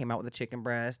guy came out with a chicken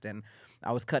breast, and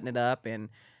I was cutting it up, and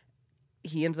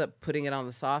he ends up putting it on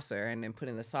the saucer and then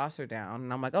putting the saucer down.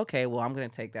 And I'm like, okay, well, I'm going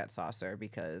to take that saucer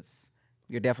because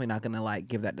you're definitely not going to like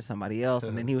give that to somebody else.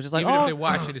 And then he was just like, Even oh, if they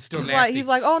wash it, it's still he's nasty.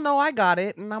 like, oh no, I got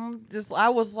it. And I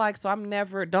was like, so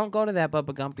don't go to that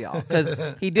Bubba Gump, y'all. Because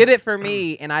he did it for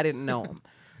me and I didn't know him.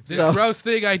 This So- gross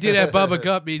thing I did at Bubba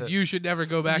Gump means you should never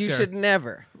go back You there. should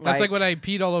never. That's like when I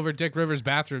peed all over Dick Rivers'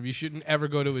 bathroom. You shouldn't ever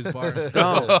go to his bar. Do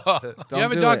don't you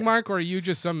have a do dog, it. Mark, or are you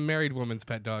just some married woman's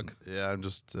pet dog? Yeah, I'm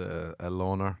just a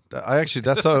loner.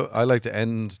 That's how I like to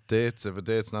end dates. If a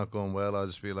date's not going well, I'll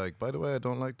just be like, by the way, I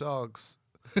don't like dogs.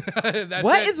 That's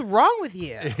What it. is wrong with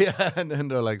you? Yeah, and then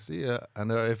they're like, see ya.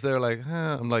 And if they're like,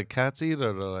 I'm like, cats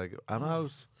either. They're like, I'm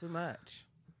out. Too much.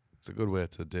 It's a good way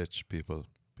to ditch people.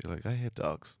 Be like, I hate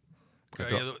dogs.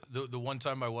 Yeah, the one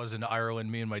time I was in Ireland,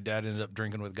 me and my dad ended up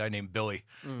drinking with a guy named Billy.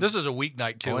 This is a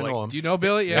weeknight too. Oh, I like, know him. Do you know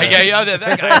Billy? yeah,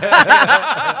 that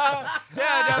guy.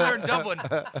 Yeah, down there in Dublin.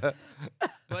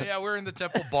 But yeah, we're in the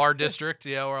Temple Bar District,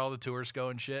 where all the tourists go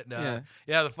and shit. And,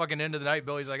 the fucking end of the night,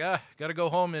 Billy's like, gotta go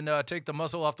home and take the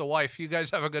muzzle off the wife. You guys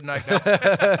have a good night now.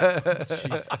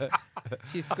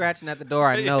 She's scratching at the door.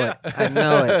 I know it. I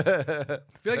know it. I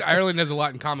feel like Ireland has a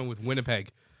lot in common with Winnipeg.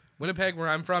 Winnipeg, where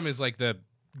I'm from, is like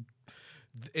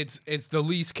it's the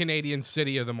least Canadian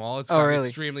city of them all. It's got really?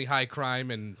 extremely high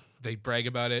crime, and they brag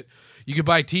about it. You could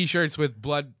buy T-shirts with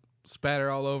blood spatter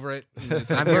all over it. And it's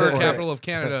the I'm here murder for capital of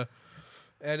Canada,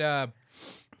 and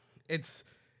it's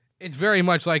very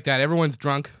much like that. Everyone's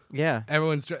drunk. Yeah.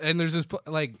 And there's this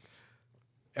like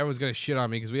everyone's gonna shit on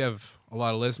me because we have a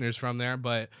lot of listeners from there.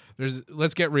 But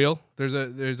let's get real. There's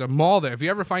a mall there. If you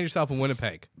ever find yourself in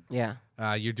Winnipeg, Yeah.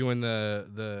 you're doing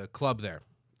the club there,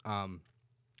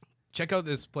 check out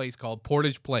this place called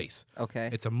Portage Place. Okay.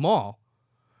 It's a mall,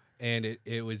 and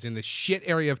it was in the shit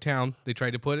area of town. They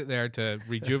tried to put it there to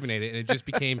rejuvenate it, and it just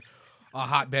became a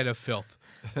hotbed of filth.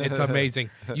 It's amazing.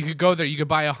 You could go there. You could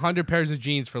buy 100 pairs of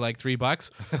jeans for like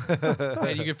 $3,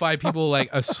 and you could find people like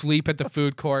asleep at the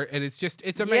food court, and it's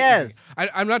amazing. Yes.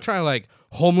 I'm not trying to like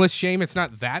homeless shame. It's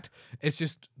not that. It's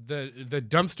just the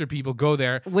dumpster people go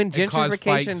there When and cause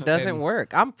fights gentrification doesn't and-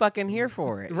 work, I'm fucking here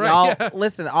for it. Right, Y'all, yeah.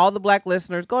 listen, all the black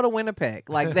listeners, go to Winnipeg.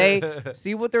 Like, they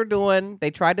see what they're doing.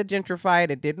 They tried to gentrify it.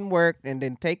 It didn't work. And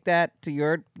then take that to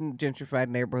your gentrified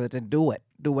neighborhoods and do it.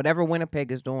 Do whatever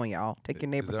Winnipeg is doing, y'all. Take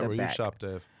your Is that where neighborhood you back. shop,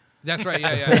 Dave? That's right.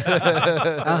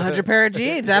 Yeah. 100 pair of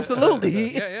jeans,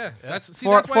 absolutely. Yeah. That's For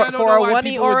why I don't for know a why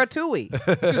oney people or would- a two-ey.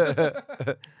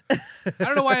 I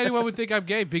don't know why anyone would think I'm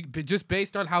gay, just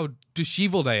based on how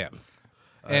disheveled I am,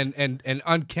 and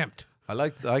unkempt.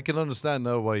 I can understand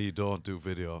now why you don't do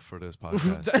video for this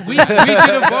podcast. We did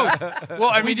a vote. Well,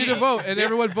 I We mean, did a vote, and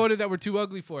everyone voted that we're too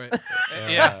ugly for it.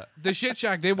 yeah. The Shit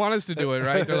Shack, they want us to do it,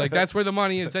 right? They're like, that's where the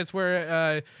money is. That's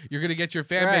where you're gonna get your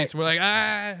fan Right. base. We're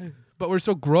like, but we're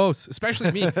so gross,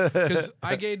 especially me, because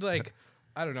I gained like,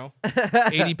 I don't know,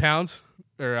 80 pounds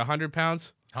or 100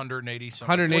 pounds, 180 something.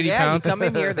 180 Yeah, pounds. you come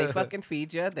in here, they fucking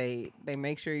feed you. They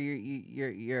make sure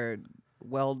you're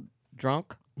well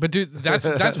drunk. But dude,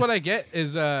 that's what I get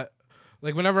is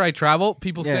like whenever I travel,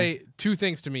 people Yeah. say two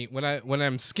things to me. When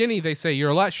I'm skinny, they say you're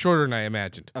a lot shorter than I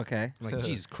imagined. Okay. I'm like,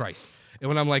 Jesus Christ. And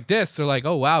when I'm like this, they're like,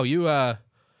 oh wow, you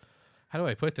how do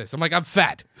I put this? I'm like, I'm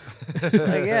fat.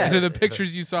 yeah. And in the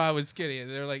pictures you saw, I was skinny, and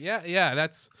they're like, yeah,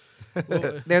 that's.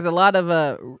 Well, There's a lot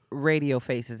of radio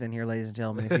faces in here, ladies and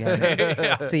gentlemen. If you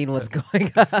haven't seen what's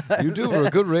going on, You do have a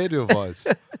good radio voice.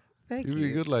 Thank You'd you.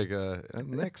 be good, like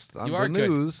next on You the are good.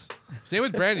 news. same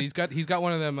with Brandon. He's got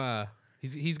one of them.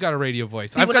 He's got a radio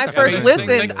voice. See, I've when got I the first face listened,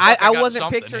 thing. listened, Like, fuck, I I got wasn't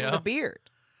something, picturing yeah. the beard.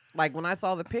 Like when I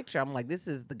saw the picture, I'm like, this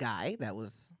is the guy that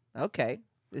was okay.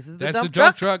 This is the That's dump the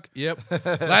dump truck. truck.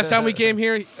 Yep. Last time we came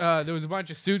here, there was a bunch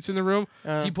of suits in the room.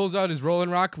 Uh. He pulls out his Rolling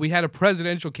Rock. We had a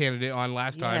presidential candidate on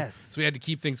last time, Yes. so we had to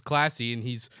keep things classy. And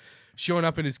he's showing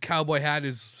up in his cowboy hat,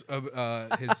 his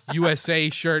USA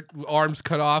shirt, arms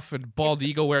cut off, and bald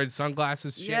eagle wearing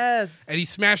sunglasses. Shit. Yes. And he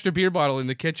smashed a beer bottle in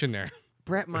the kitchen there.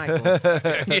 Brett Michaels.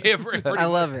 Yeah, pretty I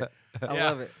love it. I Yeah.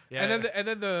 love it. Yeah, And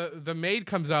then the maid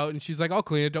comes out and she's like, "I'll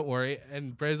clean it, don't worry."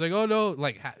 And Brad's like, "Oh no,"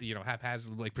 like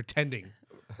haphazard, like pretending.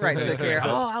 Right. Take care. Oh,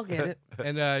 I'll get it.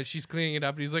 And she's cleaning it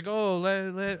up, and he's like, "Oh,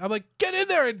 let." I'm like, "Get in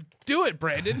there and do it,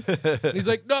 Brandon." And he's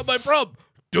like, "Not my problem,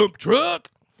 dump truck."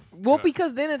 Well,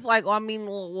 because then it's like, I mean,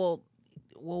 well,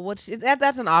 what's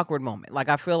that's an awkward moment. Like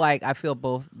I feel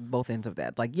both ends of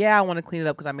that. Like, yeah, I want to clean it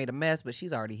up because I made a mess, but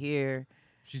she's already here.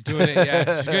 She's doing it.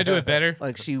 Yeah, she's gonna do it better.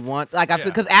 Like she wants, like I feel,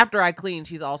 because after I clean,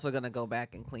 she's also gonna go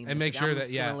back and clean And this. make sure I'm that-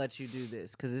 just yeah. gonna let you do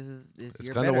this because this is It's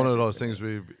you're kind of better one at of this those than me.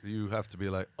 things where you have to be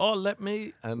like, "Oh, let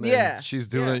me," and then Yeah. she's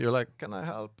doing Yeah. it. You're like, "Can I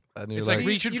help?" And you're It's like, like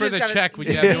reaching you for just the gotta- check when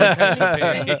you Yeah. have no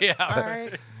intention to pay. Yeah. All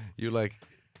right. you like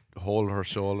hold her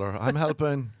shoulder. I'm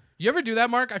helping. You ever do that,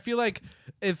 Mark? I feel like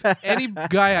if any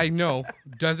guy I know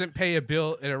doesn't pay a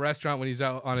bill in a restaurant when he's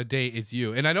out on a date, it's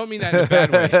you. And I don't mean that in a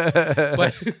bad way,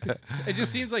 but it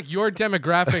just seems like your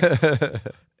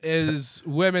demographic is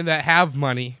women that have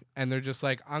money, and they're just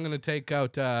like, I'm gonna take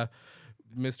out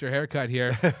Mr. Haircut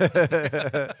here.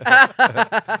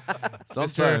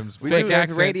 Sometimes we Fake do. There's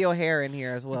accent. radio hair in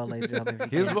here as well, ladies and gentlemen.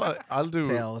 If you Here's can't what I'll do.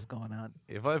 tell what's going on.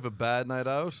 If I have a bad night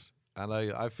out and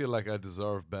I feel like I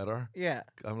deserve better, Yeah.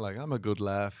 I'm like, I'm a good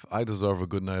laugh. I deserve a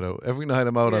good night out. Every night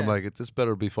I'm out, I'm Yeah. like, this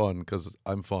better be fun because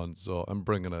I'm fun, so I'm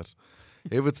bringing it.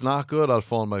 If it's not good, I'll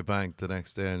phone my bank the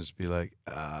next day and just be like,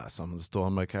 someone stole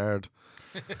my card.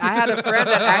 I had a friend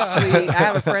that actually, I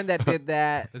have a friend that did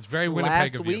that That's very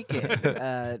Winnipeg last of you.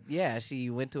 weekend. Yeah, she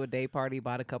went to a day party,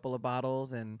 bought a couple of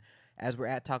bottles, and as we're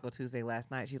at Taco Tuesday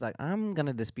last night, she's like, I'm going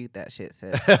to dispute that shit,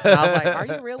 sis. And I was like, are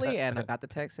you really? And I got the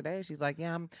text today. She's like,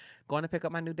 yeah, I'm going to pick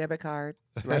up my new debit card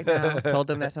right now. Told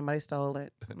them that somebody stole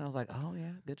it. And I was like, oh,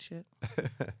 yeah, good shit.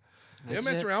 You don't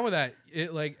mess around with that.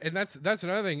 And that's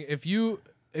another thing. If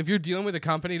you're dealing with a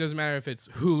company, it doesn't matter if it's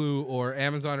Hulu or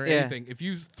Amazon or Yeah. anything. If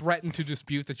you threaten to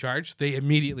dispute the charge, they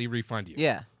immediately refund you.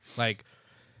 Yeah. Like,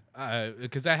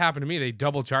 because that happened to me. They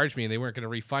double charged me and they weren't going to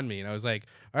refund me. And I was like,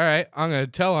 all right, I'm going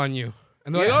to tell on you.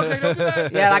 And they're like, okay, don't do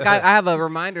that. Yeah, like I have a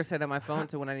reminder set on my phone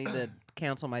to when I need to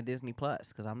cancel my Disney Plus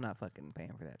because I'm not fucking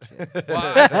paying for that shit.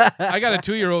 Well, I got a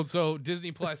 2-year-old, so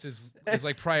Disney Plus is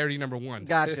like priority number one.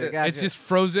 Gotcha. It's just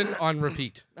Frozen on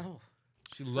repeat. oh,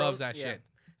 She loves that yeah. shit.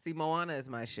 See, Moana is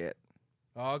my shit.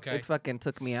 Oh, okay. It fucking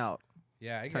took me out.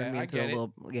 Yeah, I Turned me get into a it.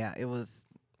 little. Yeah, it was.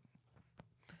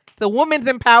 It's a women's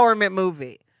empowerment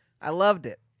movie. I loved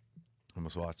it. I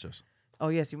must watch it. Oh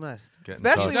yes, you must. Get in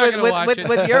Especially touch. Not gonna watch it.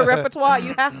 with your repertoire,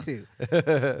 you have to.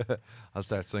 I'll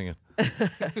start singing.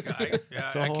 I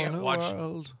can't watch.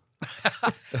 World.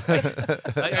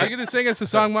 Are you gonna sing us a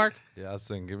song, Mark? Yeah, I'll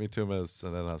sing. Give me 2 minutes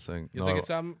and then I'll sing. You think of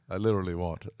something? I literally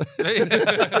won't.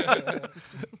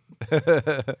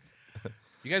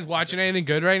 You guys watching anything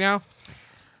good right now?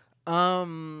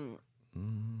 Oh,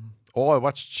 I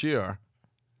watched Cheer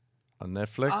on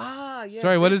Netflix. Yes,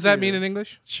 Sorry, what thank does that you. mean in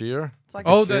English? Cheer. It's like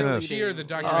Oh, a the it. Cheer, the Ah,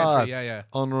 documentary. it's Yeah.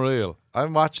 unreal.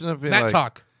 I'm watching it being Matt like,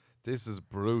 Talk. this is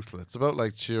brutal. It's about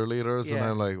like cheerleaders, and Yeah.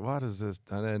 I'm like, what is this?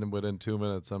 And then within 2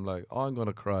 minutes, I'm like, oh, I'm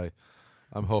gonna cry.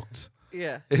 I'm hooked.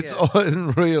 Yeah. It's yeah.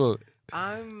 unreal.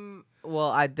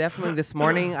 I definitely this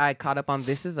morning I caught up on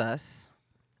This Is Us.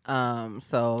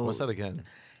 So What's that again?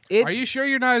 it's, Are you sure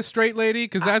you're not a straight lady?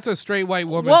 Because that's a straight white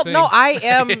woman Well, thing. no, I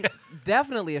am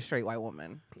definitely a straight white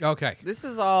woman. Okay. This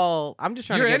is all. I'm just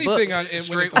trying You're to get anything booked. on when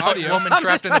Straight it's white audio. woman I'm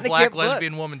trapped just in a trying to black get booked.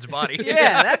 lesbian woman's body.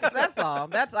 Yeah, that's all.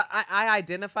 That's I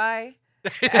identify.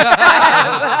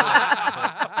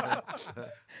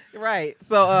 Right.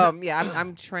 So yeah,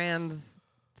 I'm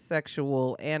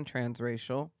transsexual and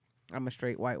transracial. I'm a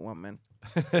straight white woman.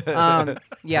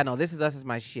 Yeah, no, This Is Us is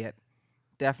my shit.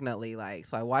 Definitely. Like,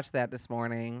 so I watched that this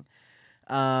morning.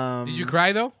 Did you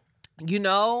cry though? You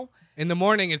know, In the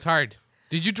morning, it's hard.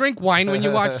 Did you drink wine when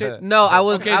you watched it? no, I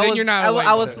was. Okay, I then was, you're not a I, white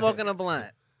I was woman. smoking a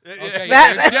blunt, Okay,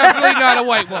 That- you're definitely not a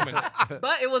white woman.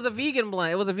 but it was a vegan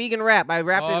blunt. It was a vegan wrap. I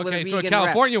wrapped it with a Okay, vegan so a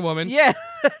California woman. wrap.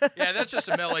 Yeah. Yeah, that's just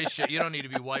some LA shit. You don't need to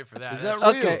be white for that. Is that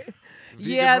That's- real? Okay.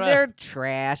 Vegan Yeah, wrap? they're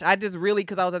trash. I just really,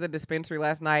 because I was at the dispensary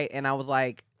last night and I was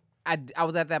like, I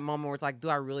was at that moment where it's like, do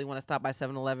I really want to stop by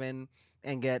 7-Eleven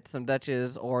and get some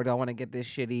Dutches, or do I want to get this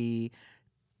shitty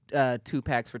 2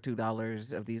 packs for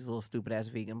 $2 of these little stupid ass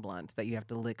vegan blunts that you have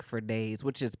to lick for days,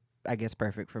 which is, I guess,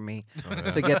 perfect for me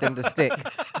to get them to stick.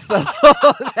 So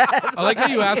I like how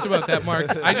you asked about that, Mark.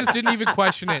 I just didn't even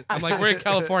question it. I'm like, we're in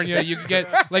California. You can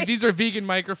get, like, these are vegan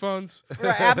microphones.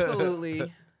 Right,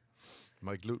 absolutely.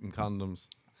 My gluten condoms.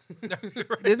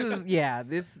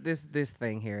 This is this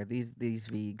thing here. These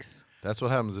vegs. That's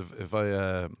what happens if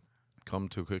I come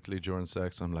too quickly during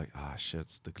sex. I'm like, ah, shit,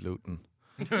 it's the gluten.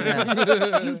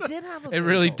 Yeah. You did have a It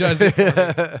really pickle. does it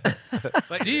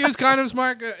for me. Do you use condoms,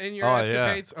 Mark, in your Oh, yeah.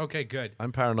 escapades? Okay, good.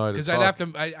 I'm paranoid as Because I'd fuck.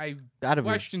 have to, I Gotta be.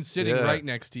 question sitting Yeah. right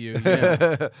next to you.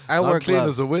 I I'm wear clean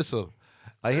gloves. as a whistle.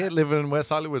 I hate living in West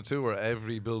Hollywood too, where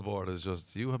every billboard is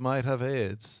just, you might have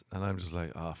AIDS. And I'm just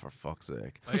like, oh, for fuck's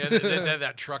sake. Oh, yeah,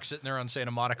 that truck sitting there on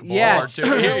Santa Monica Yeah, Boulevard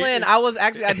too. chilling. I was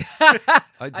actually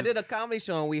I did- did a comedy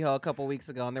show in WeHo a couple weeks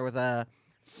ago, and there was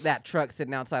that truck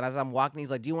sitting outside. As I'm walking, he's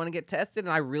like, "Do you want to get tested?"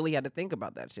 And I really had to think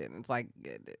about that shit. And it's like,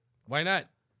 Why not?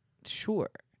 sure,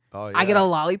 Oh, yeah. I get a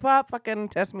lollipop. Fucking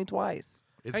test me twice.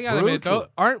 It's Hang on a minute, brutal. though.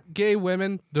 Aren't gay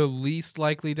women the least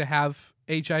likely to have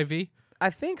HIV? I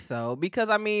think so because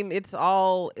I mean it's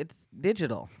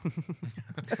digital.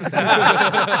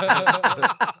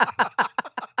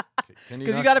 Can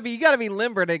Because you not- gotta be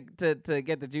limber to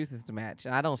get the juices to match.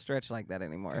 And I don't stretch like that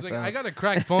anymore. It's So. like, I got a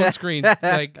cracked phone screen.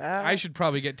 Like, I should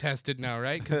probably get tested now,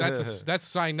 right? Because that's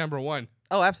sign number one.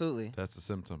 Oh, absolutely. That's a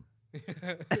symptom.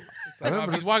 It's like,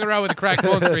 if he's walking around with a cracked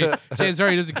phone screen, chances are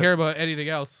he doesn't care about anything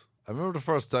else. I remember the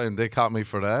first time they caught me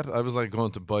for that. I was like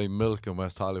going to buy milk in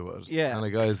West Hollywood. Yeah. And the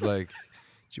guy's like,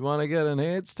 do you want to get an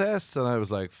AIDS test? And I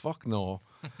was like, fuck no.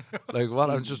 Like, what?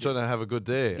 I'm just trying to have a good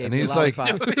day. Gave And me a he's like,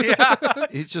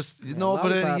 lollipop. he's just, Yeah, but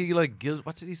then he lollipops.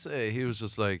 what did he say? He was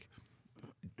just like,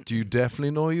 do you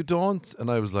definitely know you don't? And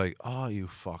I was like, oh, you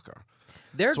fucker.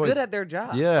 They're So I- good at their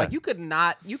job. Yeah. Like you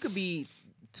could be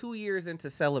 2 years into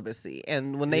celibacy,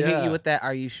 and when they hit Yeah. you with that,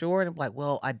 are you sure? And I'm like,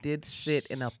 well, I did sit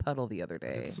in a puddle the other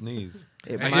day. Sneeze.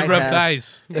 It I might did rub have-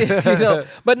 thighs. you know,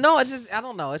 but no, it's just I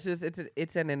don't know. It's just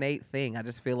it's an innate thing. I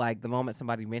just feel like the moment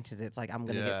somebody mentions it, it's like I'm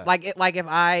gonna Yeah.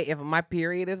 get if my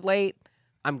period is late,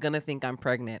 I'm gonna think I'm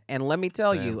pregnant. And let me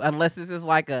tell Same. you, unless this is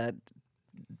like a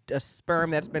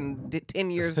sperm that's been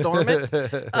 10 years dormant,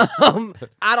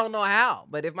 I don't know how.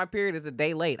 But if my period is a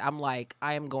day late, I'm like,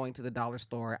 I am going to the dollar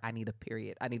store. I need a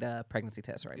period. I need a pregnancy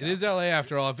test right It now. is LA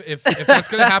after all. If that's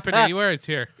going to happen anywhere, it's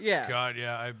here. Yeah. God,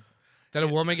 yeah. That a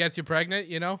woman gets you pregnant,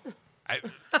 you know?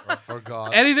 Or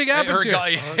God. Anything happens here.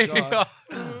 Or God.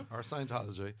 Or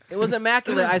Scientology. It was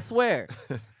immaculate, I swear.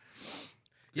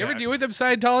 You ever Yeah. deal with them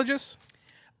Scientologists?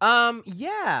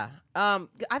 Yeah.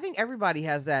 I think everybody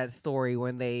has that story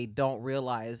when they don't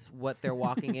realize what they're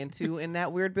walking into in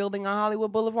that weird building on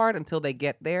Hollywood Boulevard until they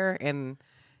get there and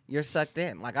you're sucked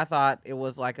in. Like I thought it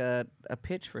was like a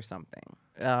pitch for something.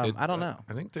 I don't know.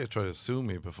 I think they tried to sue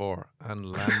me before. And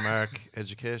Landmark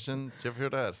Education. Did you ever hear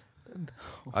that?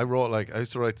 I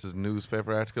used to write this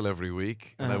newspaper article every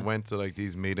week, and I went to like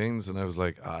these meetings, and I was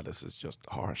like, this is just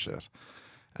horseshit.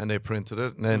 And they printed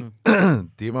it, and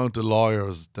then the amount of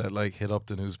lawyers that like hit up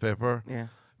the newspaper,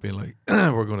 being like,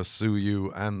 we're going to sue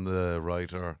you and the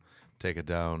writer, take it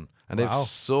down. And they've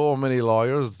so many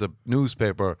lawyers. The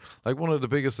newspaper, like one of the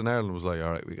biggest in Ireland, was like,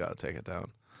 all right, we got to take it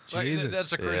down. Like, Jesus.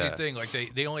 that's a crazy thing. Like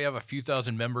they only have a few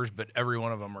thousand members, but every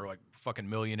one of them are like fucking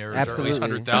millionaires or at Absolutely.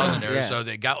 least 100,000aires. Yeah. So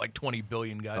they got like 20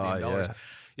 billion goddamn dollars.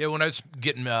 Yeah, when I was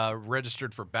getting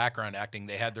registered for background acting,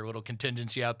 they had their little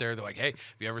contingency out there. They're like, "Hey,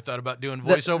 have you ever thought about doing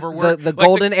voiceover work?" The Like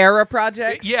Golden Era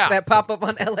project, Yeah. that pop up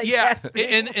on LA. Yeah,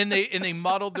 Casting. and they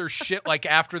modeled their shit like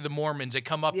after the Mormons. They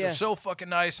come up, Yeah. they're so fucking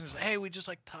nice, and it's like, "Hey, we just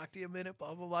like talked to you a minute,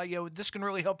 blah blah blah. Yeah, this can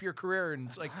really help your career." And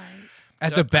it's like,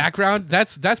 At the background,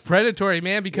 that's predatory,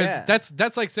 man. Because Yeah.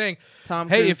 that's like saying, Tom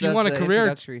hey, Cruise if you does want a the career,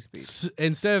 introductory speech.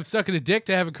 instead of sucking a dick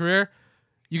to have a career,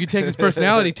 you can take this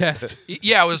personality test.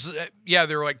 yeah, it was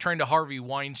they were like trying to Harvey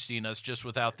Weinstein us just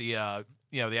without the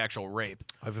the actual rape.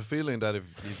 I have a feeling that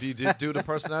if you did do the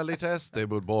personality test, they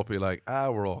would both be like,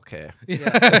 we're okay.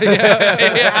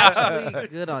 Actually,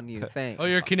 good on you. Thanks. Oh,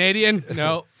 you're Canadian?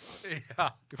 No. Yeah.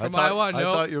 You're from Iowa? I No.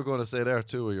 thought you were going to say there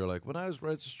too. Where you're like, when I was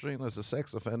registering as a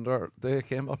sex offender, they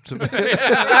came up to me.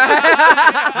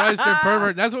 Registered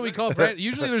pervert. That's what we call Brand.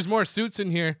 Usually there's more suits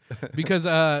in here because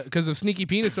of Sneaky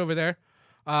Penis over there.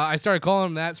 I started calling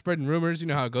him that, spreading rumors. You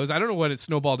know how it goes. I don't know what it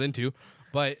snowballed into,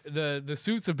 but the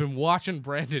suits have been watching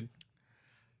Brandon.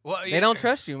 Well, They don't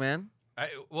trust you, man.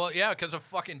 Yeah, because of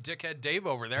fucking dickhead Dave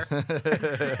over there.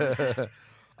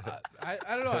 I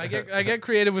don't know. I get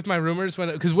creative with my rumors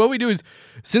because what we do is,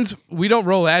 since we don't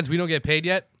roll ads, we don't get paid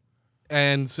yet,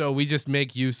 and so we just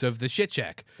make use of the shit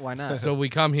shack. Why not? So we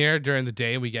come here during the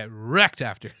day and we get wrecked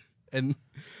after, and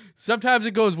sometimes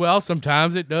it goes well,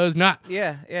 sometimes it does not.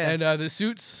 yeah. And the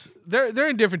suits, they're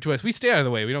indifferent to us. We stay out of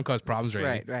the way. We don't cause problems or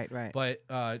anything. Right. But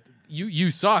you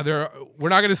saw there. We're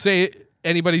not going to say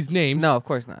anybody's names. No, of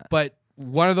course not. But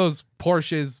one of those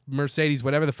Porsches, Mercedes,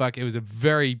 whatever the fuck, it was a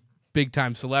very big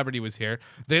time celebrity was here.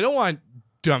 They don't want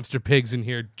dumpster pigs in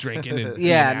here drinking and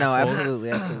Yeah, being no, assholes.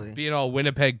 absolutely. Being all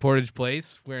Winnipeg Portage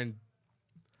Place, wearing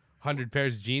 100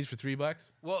 pairs of jeans for $3.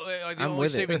 Well, the I'm only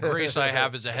with it. saving grace I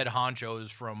have as a head honcho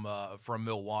is from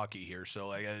Milwaukee here. So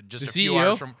like just The a few CEO?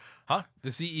 hours from, huh? The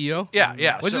CEO.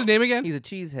 Yeah. What's so- his name again? He's a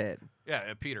cheesehead.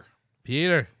 Yeah, Peter.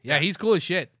 Peter. Yeah, he's cool as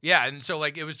shit. Yeah, and so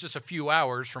like it was just a few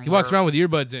hours from. He walks around with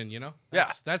earbuds in, you know?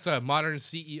 Yeah. That's a modern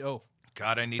CEO.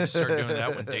 God, I need to start doing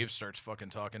that when Dave starts fucking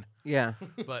talking. Yeah.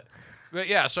 But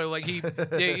yeah, so like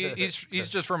he's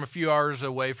just from a few hours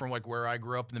away from like where I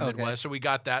grew up in the Okay. Midwest, so we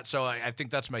got that. So I think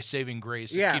that's my saving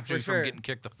grace. Yeah, it keeps for me sure. from getting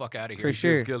kicked the fuck out of here. For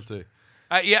sure. Feels guilty.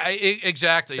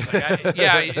 Exactly. It's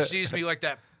like, he sees me like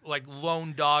that, like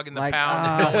lone dog in the Like, pound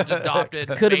that no one's adopted.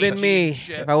 Could have been mangy me and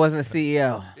shit. if I wasn't a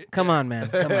CEO. Come on, man.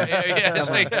 Come on. Yeah, it's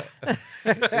like,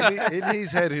 In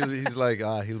his head, he's like,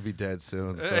 he'll be dead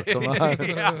soon. So come on.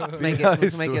 Yeah. Let's Be make it. nice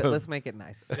Let's make to it. him. Let's make it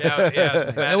nice. yeah.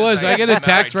 as fat It was. as I get a am,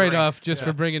 tax I drink. write-off just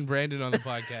for bringing Brandon on the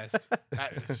podcast.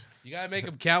 You got to make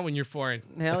them count when you're foreign.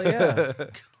 Hell yeah.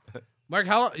 Mark,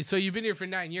 how long? So you've been here for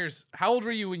 9 years. How old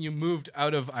were you when you moved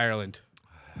out of Ireland?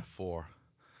 4.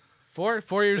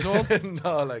 4 years old?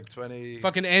 No, like 20.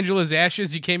 Fucking Angela's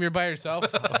ashes. You came here by yourself.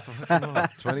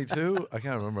 22? I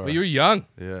can't remember. But you were young.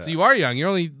 Yeah. So you are young. You're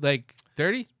only like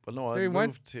 30. But no, I 31?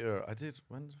 moved here. I did.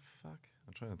 When the fuck?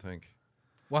 I'm trying to think.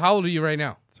 Well, how old are you right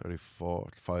now? 34,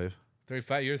 5,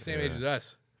 35. You're the same age Yeah. as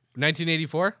us.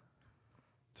 1984.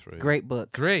 3. Great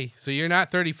book. 3. So you're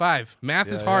not 35. Math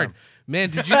is Yeah, I hard. am. Man,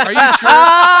 are you sure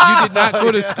you did not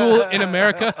go to school in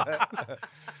America?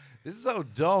 This is how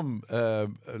dumb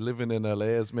living in LA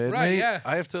has made Right, me. yeah.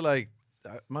 I have to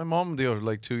my mom the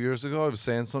other 2 years ago, I was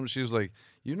saying something. She was like,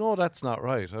 that's not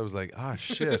right. I was like,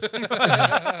 shit.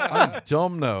 I'm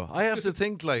dumb now. I have to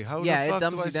think like, how Yeah, it the fuck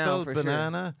dumbs do I you down spell for sure.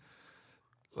 banana?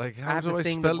 Like, I how have do to I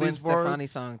sing the spell Gwen these Stefani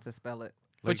words? song to spell it.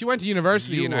 But you went to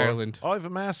university in You are- Ireland. I have a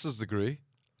master's degree.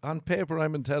 On paper,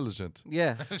 I'm intelligent.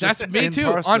 Yeah. That's me in too.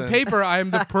 On person. paper, I am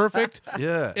the perfect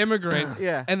Yeah. immigrant.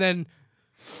 Yeah. And then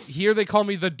here they call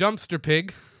me the dumpster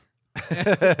pig.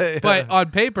 But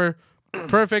on paper,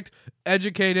 perfect,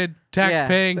 educated,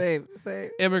 tax-paying Same.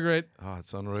 immigrant. Oh,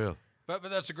 it's unreal. But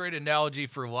that's a great analogy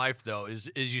for life, though. Is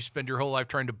you spend your whole life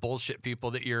trying to bullshit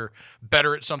people that you're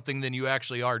better at something than you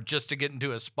actually are, just to get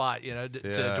into a spot,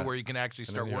 to where you can actually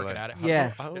start And then you're working like, at it.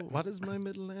 Yeah. What is my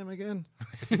middle name again?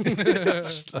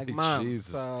 Like, Mom.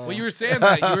 Jesus. So, Well, you were saying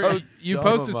that you Dumb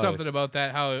posted am I? something about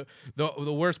that. How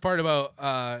the worst part about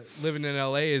living in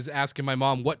LA is asking my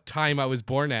mom what time I was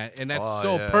born at, and that's Oh,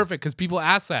 so yeah. perfect because people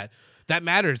ask that. That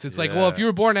matters. It's like, well, if Yeah. you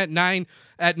were born at 9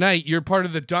 at night, you're part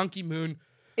of the donkey moon.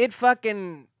 it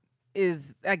fucking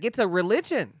is like it's a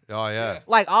religion. Oh yeah.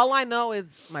 Like all I know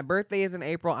is my birthday is in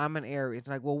April. I'm an Aries.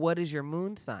 Like, well, what is your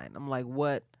moon sign? I'm like,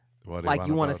 what? What do Like,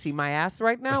 you want to about? see my ass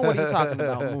right now? What are you talking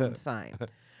about, moon sign?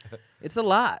 It's a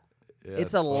lot. Yeah,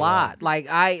 It's a full on. lot. Like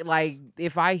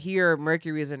if I hear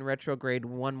Mercury is in retrograde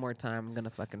one more time, I'm gonna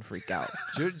fucking freak out.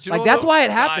 Do you Like know that's what- why it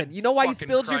God happened. You know why you fucking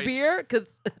spilled Christ. your beer? Because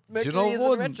Do Mercury you know is in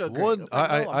one? retrograde. One, It's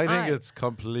like, no, I I'm think fine. it's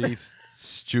complete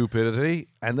stupidity.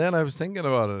 And then I was thinking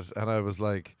about it, and I was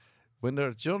like, do you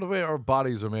know the way our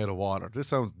bodies are made of water? This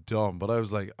sounds dumb, but I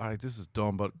was like, all right, this is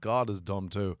dumb, but God is dumb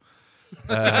too.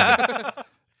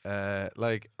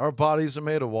 Like our bodies are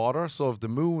made of water, so if the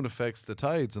moon affects the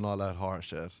tides and all that horse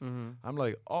shit, Mhm. I'm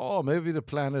like, oh, maybe the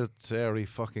planetary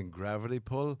fucking gravity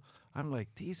pull. I'm like,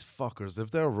 these fuckers,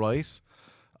 if they're right,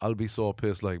 I'll be so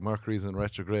pissed. Like Mercury's in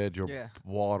retrograde, your Yeah.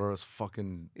 water is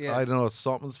fucking, Yeah. I don't know,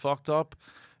 something's fucked up.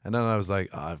 And then I was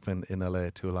like, I've been in LA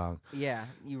too long. Yeah,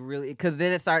 you really because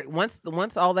then it starts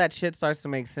once all that shit starts to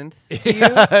make sense to you.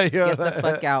 You're Get the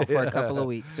fuck out for a couple of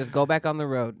weeks. Just go back on the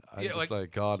road. I'm Yeah, just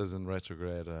like, God is in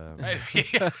retrograde. All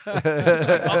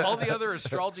the other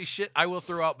astrology shit I will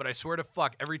throw out, but I swear to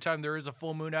fuck, every time there is a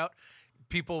full moon out,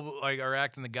 people like are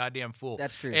acting the goddamn fool.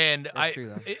 That's true. And That's true,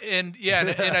 though. and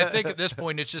I think at this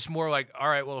point it's just more like, all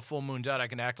right, well, the full moon's out, I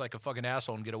can act like a fucking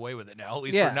asshole and get away with it now, at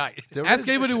least Yeah. for a night. There Ask is-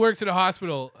 anyone who works at a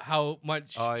hospital how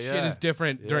much Oh, shit yeah. is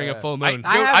different during a Yeah. full moon.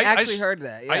 I Dude, have I actually s- heard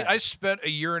that. Yeah. I spent a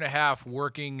year and a half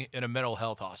working in a mental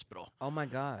health hospital. Oh my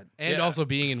god. and Yeah. also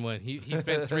being in one. He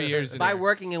spent 3 years in By there.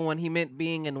 working in one, he meant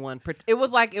being in one. It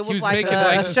was like was a making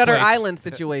license Shutter plates. Island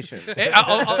situation. Hey,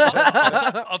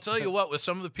 I'll tell you what, with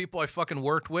some of the people I fucking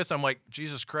worked with, I'm like,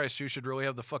 Jesus Christ, who should really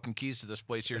have the fucking keys to this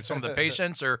place here? Some of the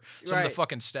patients or some of Right. the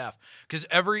fucking staff? Because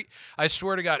I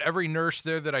swear to God, every nurse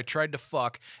there that I tried to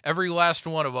fuck, every last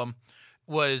one of them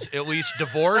was at least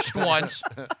divorced once.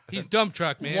 He's dump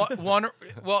truck, man.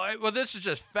 Well, this is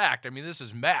just fact. I mean, this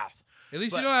is math. At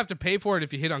least But- you don't have to pay for it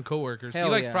if you hit on coworkers. He Hell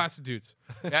likes yeah. prostitutes.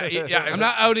 Yeah, I'm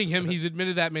not outing him. He's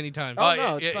admitted that many times. Oh,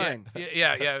 no, it's fine.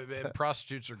 Yeah,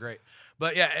 prostitutes are great.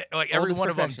 But yeah, like every Oldest one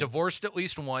of them profession. divorced at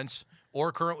least once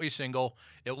or currently single,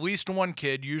 at least one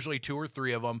kid, usually 2 or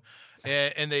 3 of them.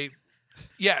 And they,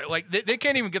 yeah, like they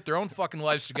can't even get their own fucking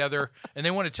lives together. And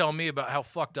they want to tell me about how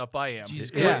fucked up I am.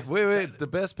 Jesus Yeah. Christ. Wait. The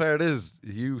best part is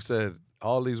you said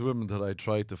all these women that I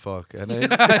tried to fuck, and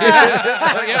then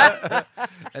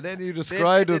and then you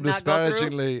described did them not go through?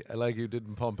 disparagingly, like you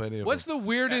didn't pump any of What's them. the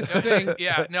weirdest thing?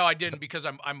 Yeah, no, I didn't because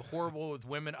I'm horrible with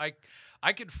women.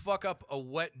 I could fuck up a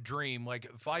wet dream. Like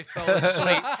if I fell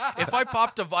asleep, if I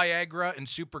popped a Viagra and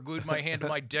super glued my hand to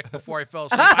my dick before I fell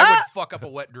asleep, I would fuck up a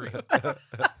wet dream.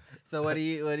 So what are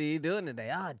you doing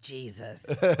today? Oh Jesus.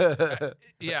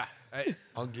 Yeah.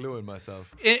 Ungluing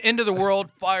myself. Into the world,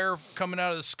 fire coming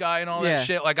out of the sky and all Yeah. that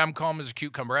shit. Like I'm calm as a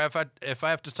cucumber. If I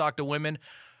have to talk to women,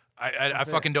 I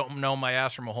fucking don't know my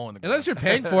ass from a hole in the ground. Unless you're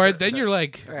paying for it, then you're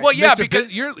like, Right. Well, yeah, Mr. because-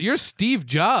 Biz- you're Steve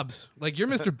Jobs. Like you're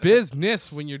Mr.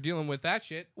 Business when you're dealing with that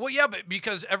shit. Well, yeah, but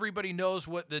because everybody knows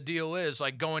what the deal is,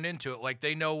 like going into it, like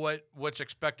they know what's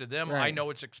expected of them. I Right. know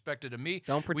what's expected of me.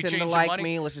 Don't We pretend to change the like money.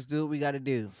 me. Let's just do what we got to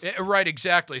do. Right,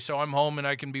 exactly. So I'm home and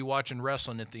I can be watching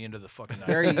wrestling at the end of the fucking night.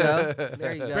 There you go.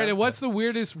 There you go. Brandon, what's the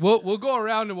weirdest? We'll go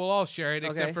around and we'll all share it, Okay.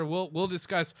 except for we'll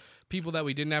discuss people that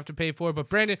we didn't have to pay for. But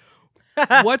Brandon,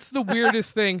 what's the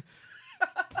weirdest thing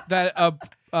that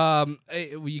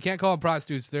you can't call them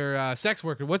prostitutes? They're sex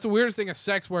worker. What's the weirdest thing a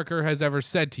sex worker has ever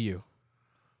said to you?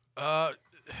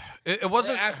 It Or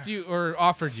wasn't asked you or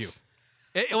offered you?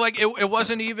 it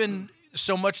wasn't even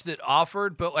so much that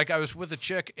offered, but like I was with a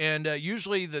chick, and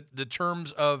usually the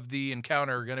terms of the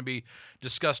encounter are going to be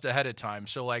discussed ahead of time.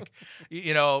 So like,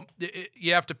 you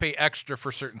have to pay extra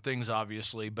for certain things,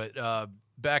 obviously. But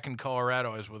back in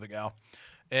Colorado, I was with a gal,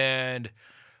 and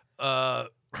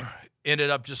ended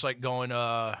up just like going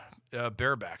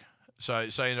bareback. So I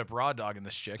ended up raw dogging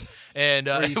this chick, and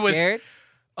Were you it was scared?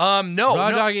 no, Raw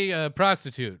no. dogging a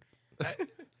prostitute.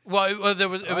 Well, there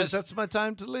was it All right, was that's my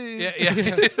time to leave.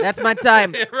 yeah. That's my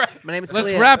time. Right. My name is Let's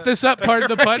Khalil. wrap this up. Pardon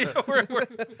the pun.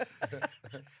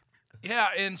 Yeah,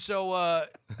 and so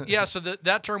so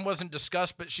that term wasn't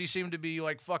discussed, but she seemed to be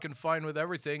like fucking fine with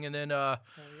everything. And then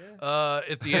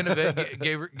At the end of it,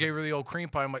 gave her the old cream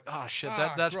pie. I'm like, oh shit,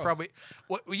 that's gross. probably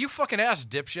what you fucking asked,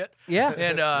 dipshit. Yeah,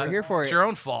 And we're here for it's it. your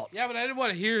own fault. Yeah, but I didn't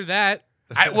want to hear that.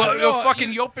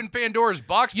 Fucking you open Pandora's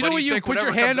box. You know buddy, when you take put your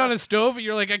whatever hand comes on a stove and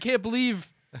you're like, I can't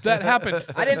believe that happened.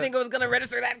 I didn't think it was gonna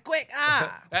register that quick.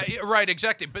 Yeah, right,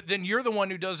 exactly. But then you're the one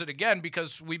who does it again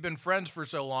because we've been friends for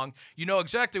so long. You know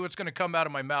exactly what's going to come out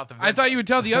of my mouth. I thought you would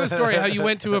tell the other story how you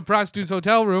went to a prostitute's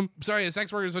hotel room. Sorry, a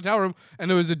sex worker's hotel room, and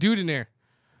there was a dude in there,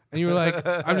 and you were like,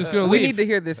 "I'm just gonna We leave." need to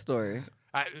hear this story.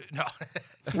 No,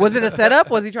 Was it a setup?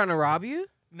 Was he trying to rob you?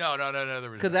 no. There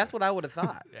was Because that's what I would have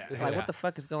thought. Yeah. Like, what the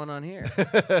fuck is going on here?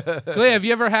 Clay, have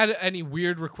you ever had any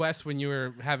weird requests when you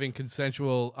were having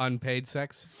consensual unpaid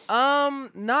sex?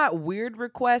 Not weird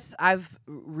requests. I've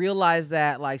realized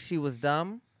that like she was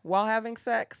dumb while having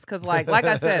sex. Cause like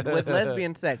I said, with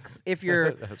lesbian sex, if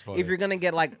you're gonna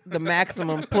get like the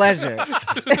maximum pleasure,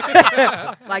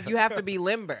 like you have to be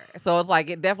limber. So it's like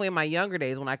it definitely in my younger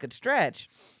days when I could stretch.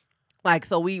 Like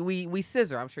so we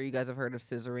scissor. I'm sure you guys have heard of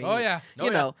scissoring. Oh yeah. Oh,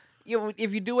 You yeah. know,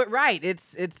 if you do it right,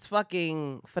 it's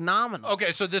fucking phenomenal.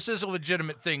 Okay, so this is a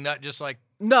legitimate thing, not just like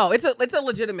No, it's a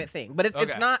legitimate thing, but it's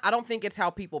Okay. not. I don't think it's how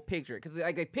people picture it because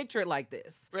like they picture it like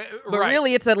this. But right.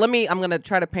 really, it's a. I'm gonna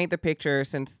try to paint the picture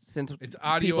since It's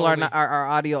audio people are only. not are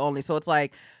audio only. So it's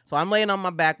like I'm laying on my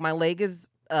back. My leg is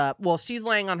up. Well, she's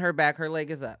laying on her back. Her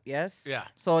leg is up. Yes. Yeah.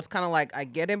 So it's kind of like I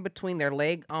get in between their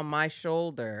leg on my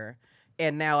shoulder,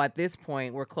 and now at this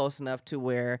point we're close enough to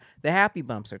where the happy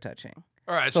bumps are touching.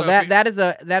 All right, So if that you-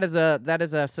 that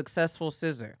is a successful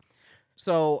scissor.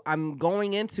 So I'm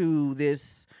going into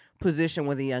this position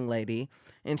with a young lady,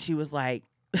 and she was like,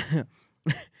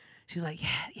 she's like,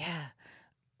 yeah,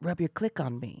 rub your click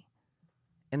on me,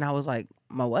 and I was like,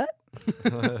 my what?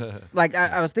 Like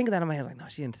I was thinking that in my head, I was like, no,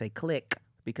 she didn't say click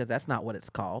because that's not what it's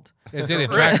called, Is it a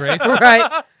track race?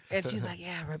 right? And she's like,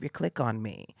 yeah, rub your click on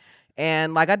me.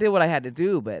 And like I did what I had to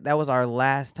do, but that was our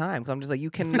last time. Because I'm just like, you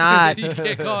cannot, You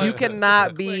can't call you it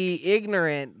cannot a be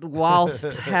ignorant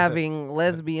whilst having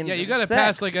lesbian. Yeah, you gotta sex.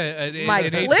 pass like an My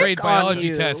 8th click grade on biology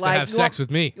you. test Like, to have you sex want-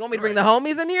 with me. You want me to bring the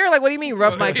homies in here? Like, what do you mean,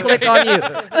 rub my click on you?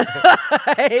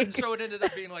 Like, so it ended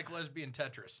up being like lesbian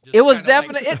Tetris. Just it was kinda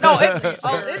like-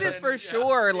 definitely. It is for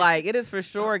sure. Like, it is for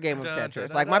sure a game of Dun, Tetris.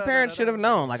 dun, Like, my dun, parents dun, should have dun,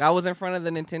 known. Like, I was in front of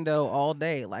the Nintendo all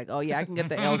day. Like, oh yeah, I can get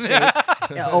the L shape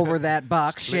over that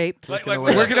box shape. Like, Clicking like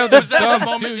away. Working out the was that the thumbs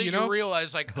moment too, that you know?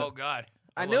 realized like, oh god,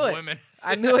 I love knew it. Women.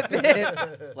 I knew it then.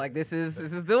 It's like this is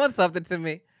doing something to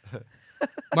me.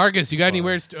 Marcus, you got any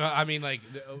weird? I mean, like,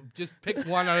 just pick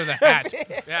one out of the hat.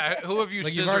 Yeah, who have you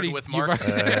Like, scissored with, you've Mark?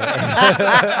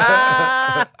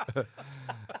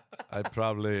 I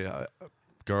probably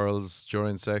girls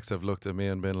during sex have looked at me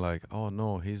and been like, "Oh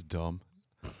no, he's dumb."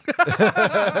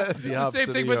 Same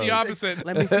thing with the opposite.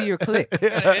 Let me see your click.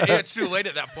 It's too late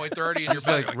at that point. They're already in your It's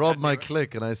bed. like rub my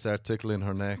click, and I start tickling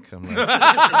her neck. I'm like, Is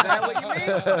that what you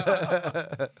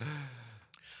mean?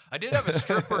 I did have a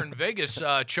stripper in Vegas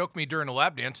choke me during a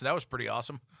lap dance, and that was pretty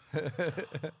awesome.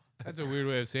 That's a weird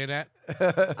way of saying that.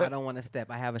 I don't want to step.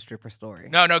 I have a stripper story.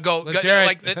 No, go. Let's hear it.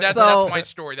 Like that's So, my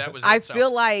story. That was. I it, so.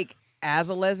 feel like as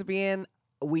a lesbian,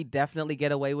 we definitely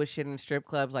get away with shit in strip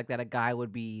clubs like that a guy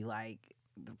would be like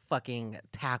fucking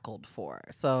tackled for.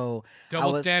 So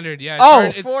Double was- standard, yeah. Oh,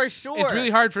 hard- for sure. It's really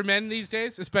hard for men these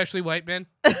days, especially white men.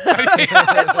 it's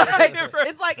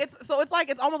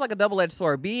almost like a double-edged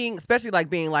sword. Especially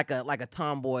being like a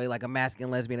tomboy, like a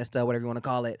masculine lesbian and stuff, whatever you want to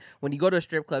call it. When you go to a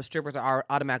strip club, strippers are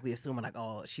automatically assuming like,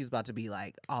 oh, she's about to be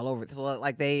like all over this. So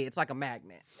like it's like a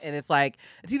magnet, and it's like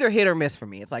it's either hit or miss for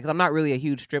me. It's like 'cause I'm not really a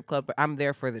huge strip club, but I'm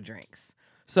there for the drinks.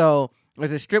 So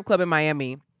there's a strip club in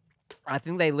Miami. I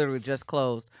think they literally just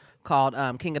closed, called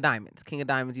King of Diamonds. King of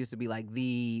Diamonds used to be like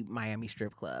the Miami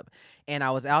strip club. And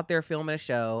I was out there filming a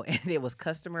show, and it was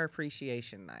Customer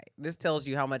Appreciation Night. This tells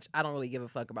you how much I don't really give a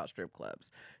fuck about strip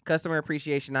clubs. Customer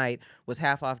Appreciation Night was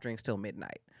half off drinks till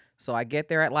midnight. So I get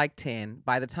there at like 10.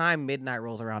 By the time midnight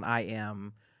rolls around, I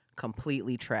am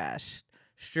completely trashed.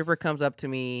 Stripper comes up to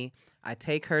me. I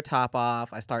take her top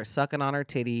off. I start sucking on her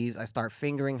titties. I start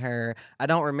fingering her. I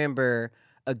don't remember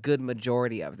a good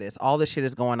majority of this. All this shit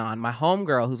is going on. My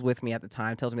homegirl who's with me at the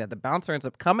time tells me that the bouncer ends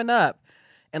up coming up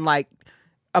and like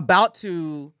about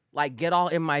to like get all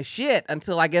in my shit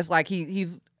until I guess like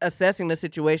he's assessing the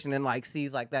situation and like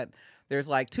sees like that there's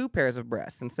like 2 pairs of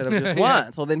breasts instead of just Yeah.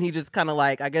 one. So then he just kind of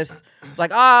like, I guess it's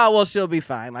like, well, she'll be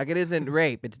fine. Like it isn't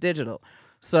rape, it's digital.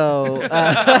 So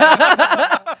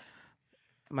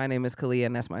my name is Kalia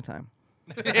and that's my time.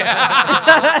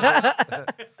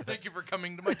 Thank you for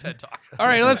coming to my TED Talk. All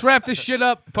right, let's wrap this shit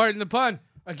up. Pardon the pun.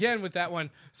 Again with that one.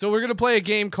 So we're gonna play a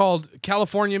game called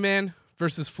California Man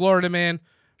versus Florida Man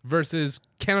versus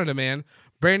Canada Man.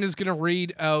 Brandon's going to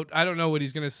read out, I don't know what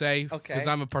he's going to say Okay. because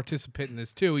I'm a participant in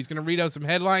this too. He's going to read out some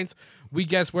headlines. We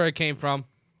guess where it came from.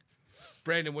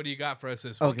 Brandon, what do you got for us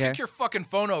this week? Okay. Kick your fucking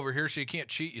phone over here so you can't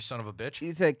cheat, you son of a bitch.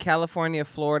 You said California,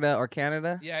 Florida, or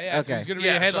Canada? Yeah. So Okay. he's going to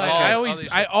read a so headline. all I these-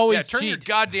 always turn cheat. your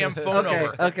goddamn phone Okay.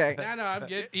 over. Okay. No, I'm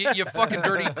good. You fucking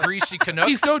dirty, greasy Canuck.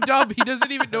 He's so dumb. He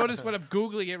doesn't even notice when I'm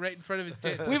Googling it right in front of his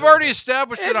tits. We've already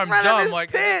established that In I'm front of dumb. his Like,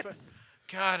 tits.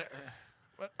 God,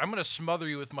 I'm gonna smother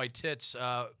you with my tits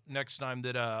next time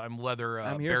that I'm leather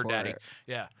I'm here bear for daddy. it.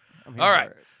 Yeah. I'm here All for right.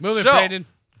 it. Move it, So- Brandon.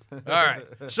 All right.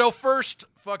 So first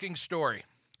fucking story.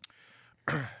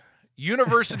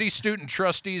 University student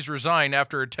trustees resign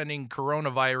after attending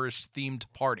coronavirus themed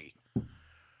party.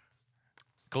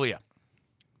 Kalia.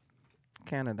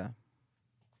 Canada.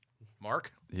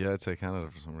 Mark. Yeah, I'd say Canada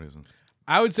for some reason.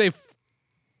 I would say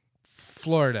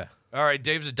Florida. All right,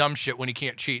 Dave's a dumb shit when he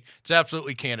can't cheat. It's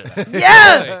absolutely Canada.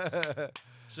 Yes.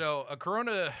 So, a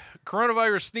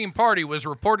coronavirus themed party was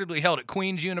reportedly held at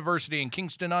Queen's University in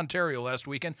Kingston, Ontario last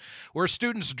weekend, where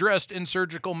students dressed in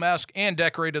surgical masks and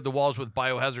decorated the walls with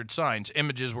biohazard signs.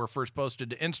 Images were first posted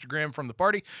to Instagram from the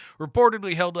party,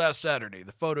 reportedly held last Saturday.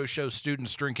 The photo shows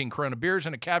students drinking Corona beers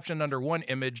and a caption under one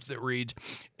image that reads,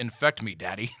 "Infect me,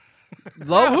 daddy."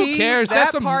 Low who key, cares? That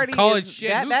That's some party college is, shit.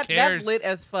 That, Who that, cares? That's lit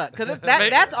as fuck. Because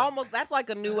that's like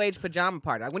a new age pajama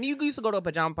party. Like when you used to go to a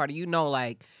pajama party, you know,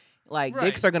 like Right.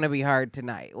 dicks are gonna be hard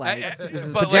tonight. Like this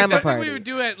is but, like, pajama Something party. we would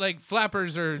do at like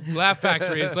Flappers or Laugh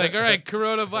Factory. It's like, all right,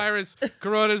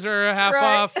 Coronas are half Right.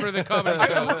 off for the comedy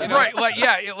show. You know? Right, like,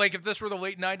 yeah, like if this were the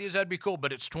late 90s, that'd be cool,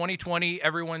 but it's 2020,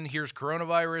 everyone hears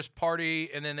coronavirus, party,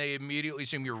 and then they immediately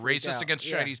assume you're racist out. against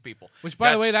Yeah. Chinese people. Which,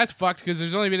 by the way, that's fucked because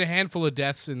there's only been a handful of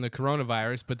deaths in the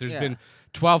coronavirus, but there's Yeah. been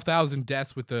 12,000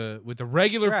 deaths with the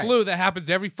regular Right. flu that happens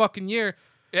every fucking year.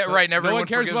 Yeah, right, and No everyone one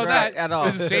cares forgives about right. that at all.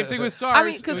 It's the same thing with SARS. I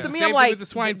mean, It because was to the me, same I'm thing like, with the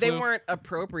swine they flu. weren't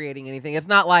appropriating anything. It's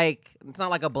not like a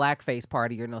blackface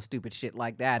party or no stupid shit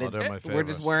like that. Oh, they're my We're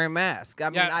just favorite. wearing masks. I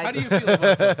mean, Yeah, I, how do you feel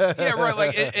about this? Yeah, right.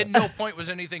 Like, at no point was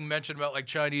anything mentioned about like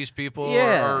Chinese people.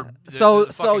 yeah. Or the so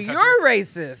fucking you're country.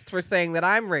 racist for saying that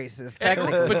I'm racist,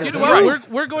 technically. But you know Right. what?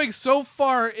 We're going so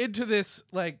far into this,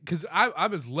 like, because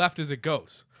I'm as left as it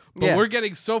goes. But Yeah. we're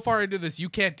getting so far into this, you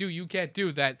can't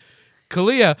do that.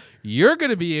 Kalia, you're going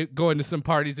to be going to some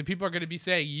parties and people are going to be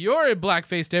saying you're in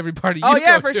blackface to every party you Oh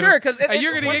yeah, go for to, sure. Because and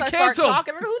you're going to once get I start canceled.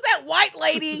 talking, who's that white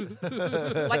lady?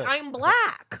 Like I'm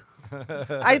black.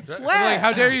 I swear. Like,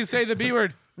 how dare you say the B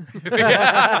word?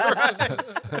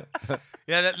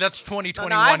 Yeah, that's No, 2021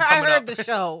 no, I coming heard up. the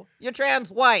show. You're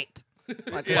trans white.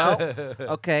 Like, well,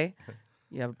 okay,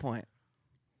 you have a point.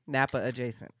 Napa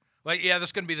adjacent. Like, yeah,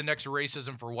 that's going to be the next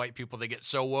racism for white people. They get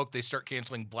so woke, they start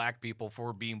canceling black people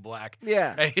for being black.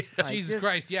 Yeah. Hey, Like, Jesus just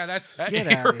Christ. Yeah, that's. Get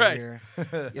You're out of right. here.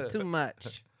 You're too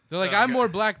much. They're like, Oh, I'm God. more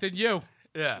black than you.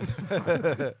 Yeah.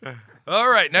 All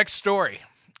right, next story.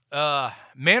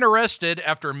 Man arrested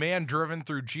after man driven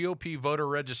through GOP voter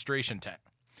registration tent.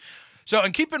 So,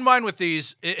 and keep in mind with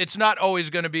these, it's not always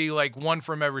going to be like one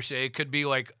from every state. It could be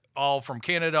like all from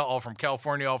Canada, all from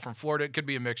California, all from Florida. It could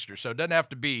be a mixture. So it doesn't have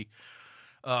to be.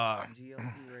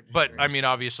 But I mean,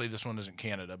 obviously, this one isn't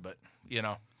Canada, but you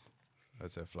know.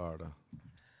 I'd say Florida.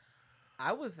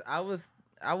 I was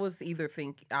either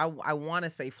I want to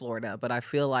say Florida, but I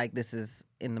feel like this is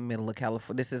in the middle of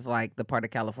California. This is like the part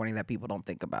of California that people don't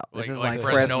think about. This is like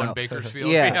Fresno and Bakersfield.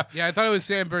 Yeah. Yeah, I thought it was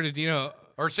San Bernardino,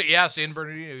 Or say, yeah, San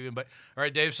Bernardino. But all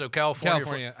right, Dave. So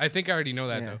California. I think I already know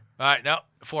that, Yeah. though. All right, now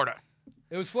Florida.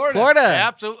 It was Florida. Florida.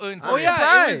 Absolutely. In Oh, Florida.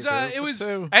 yeah. It was. surprised. It was.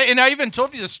 Two. And I even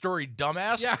told you the story,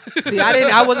 dumbass. Yeah. See,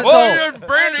 I wasn't Oh, told. yeah,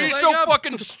 Brandon, he's Leg so up.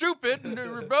 fucking stupid.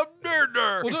 Well,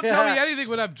 don't tell me anything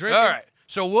when I'm drinking. All right.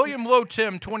 So William Lowe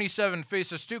Tim, 27,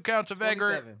 faces 2 counts of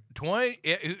 27.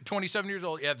 27 years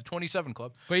old. Yeah, the 27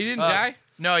 Club. But he didn't die?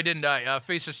 No, he didn't die.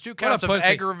 Faces 2 a counts of pussy.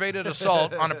 aggravated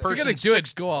assault on a If you're person. going to do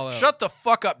it, go all out. Shut the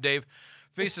fuck up, Dave.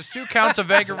 Faces 2 counts of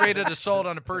aggravated assault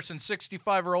on a person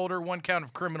 65 or older, 1 count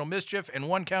of criminal mischief, and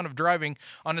 1 count of driving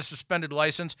on a suspended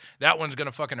license. That one's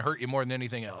gonna fucking hurt you more than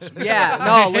anything else. Yeah,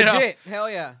 no, You know? legit. Hell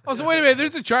yeah. Oh, so wait a minute.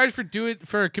 There's a charge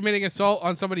for committing assault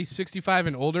on somebody 65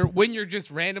 and older when you're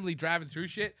just randomly driving through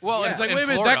shit. Well, it's like, in wait a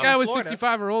minute, Florida. that guy was Florida.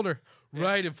 65 or older.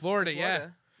 Right, in Florida,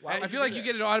 Florida. Why yeah. would I feel you like do you that?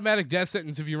 get an automatic death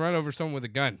sentence if you run over someone with a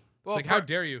gun. Well, It's like, how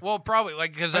dare you? Well, probably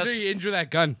like because How that's dare you injure that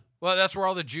gun? well, that's where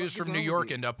all the Jews is from wrong New with York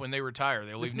you? end up when they retire.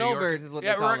 They leave New snowbirds York. is what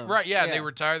yeah, they call right, them. right. Yeah, Yeah. they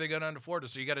retire. They go down to Florida.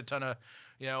 So you got a ton of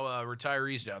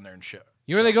retirees down there and shit.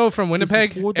 You know where they go from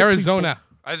Winnipeg, for the Arizona.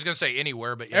 I was gonna say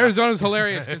anywhere, but yeah. Arizona's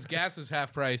hilarious because gas is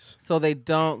half price. So they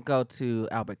don't go to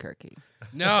Albuquerque.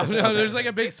 No, there's like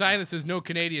a big sign that says no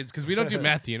Canadians because we don't do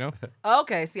meth, you know?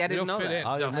 Okay, see, I We didn't don't know fit that. in.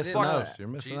 Oh, you're I missing didn't know out. that. You're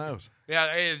missing out. Yeah,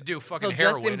 they do fucking So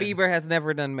heroin. Justin and- Bieber has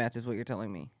never done meth, is what you're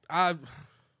telling me.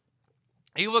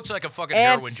 He looks like a fucking And-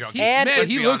 heroin junkie. and- Man, let's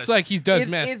he be looks honest. like he does Is,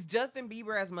 meth. is Justin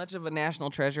Bieber as much of a national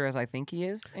treasure as I think he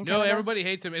is? In No, Canada? everybody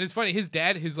hates him. And it's funny, his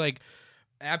dad, his like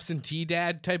absentee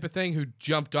dad type of thing who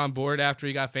jumped on board after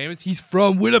he got famous, he's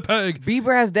from Winnipeg.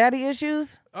 Bieber has daddy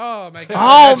issues? Oh, my God.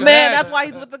 Oh, Imagine man, that. that's why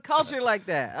he's with the culture like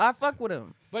that. I fuck with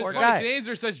him. But Poor it's funny, guy. Canadians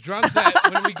are such drunks that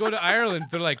when we go to Ireland,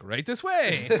 they're like, right this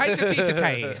way. Hi to tea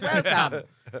to Welcome.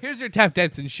 Here's your tap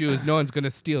dancing shoes. No one's going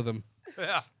to steal them.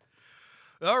 Yeah.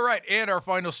 All right, and our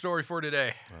final story for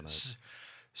today. nice.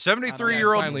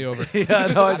 73-year-old Finally over. Yeah,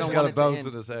 no, I I just don't got want a it to bounce end.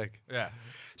 in his egg. Yeah.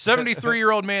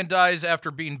 73-year-old man dies after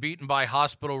being beaten by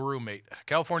hospital roommate.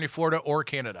 California, Florida, or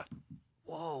Canada.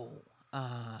 Whoa.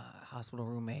 Hospital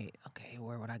roommate. Okay,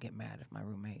 where would I get mad if my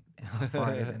roommate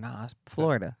farted in a hospital?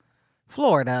 Florida.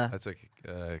 Florida. That's like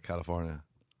California.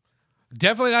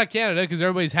 Definitely not Canada because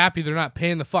everybody's happy they're not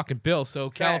paying the fucking bill. So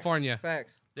California.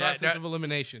 Facts. Process of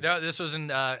elimination. No, this was in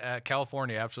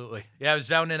California, absolutely. Yeah, I was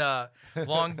down in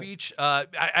Long Beach.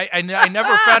 I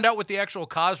never found out what the actual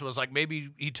cause was. Like maybe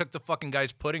he took the fucking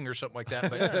guy's pudding or something like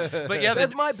that. But yeah,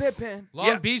 That's my pit pen.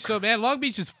 Long Beach, so man, Long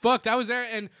Beach is fucked. I was there,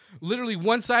 and literally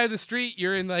one side of the street,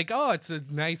 you're in like, oh, it's a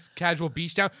nice casual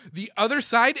beach town. The other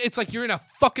side, it's like you're in a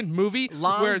fucking movie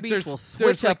Long where Beach there's will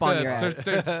there's switch up like on the- your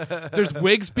ass. There's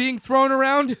wigs being thrown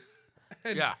around.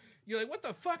 And Yeah. you're like, what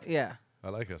the fuck? Yeah. I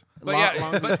like it. But Long, yeah,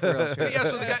 Long Beach for real. But yeah,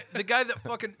 so the guy that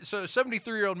fucking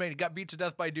 73-year-old man, he got beat to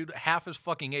death by a dude half his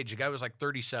fucking age. The guy was like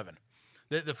 37.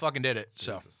 That fucking did it.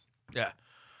 So Jesus. yeah.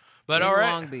 But In all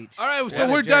right. Long Beach. All right, so What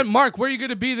a we're jerk. done. Mark, where are you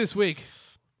going to be this week?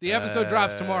 The episode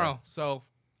drops tomorrow, so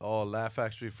Oh, Laugh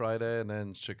Factory Friday, and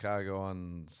then Chicago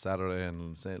on Saturday,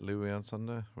 and St. Louis on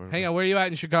Sunday. hang on. Where are you at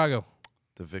in Chicago?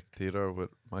 The Vic Theater with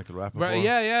Michael Rappaport. Right,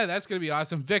 yeah, that's going to be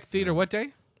awesome. Vic Theater, what day?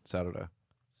 Saturday.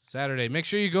 Saturday. Make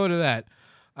sure you go to that.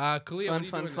 Kalia, what are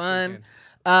you doing this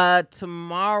weekend?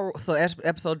 Tomorrow. So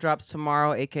episode drops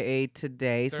tomorrow, aka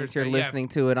today, since you're Thursday, yeah. listening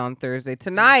to it on Thursday.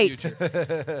 Tonight,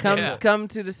 come Yeah. come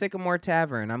to the Sycamore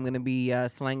Tavern. I'm gonna be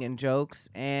slanging jokes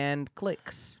and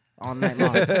clicks all night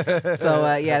long.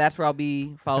 So yeah, that's where I'll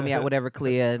be. Follow me at whatever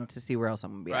Clea to see where else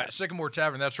I'm gonna be. Right, At. Sycamore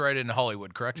Tavern. That's right in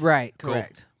Hollywood, correct? Right. Cool.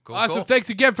 Correct. Cool, Awesome. cool. Thanks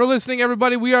again for listening,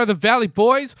 everybody. We are the Valley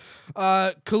Boys.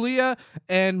 Kalia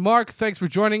and Mark, thanks for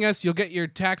joining us. You'll get your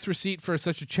tax receipt for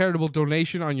such a charitable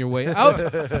donation on your way out.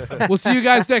 We'll see you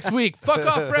guys next week. Fuck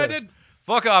off, Brandon.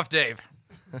 Fuck off, Dave.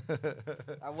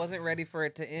 I wasn't ready for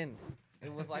it to end.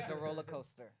 It was like a roller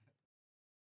coaster.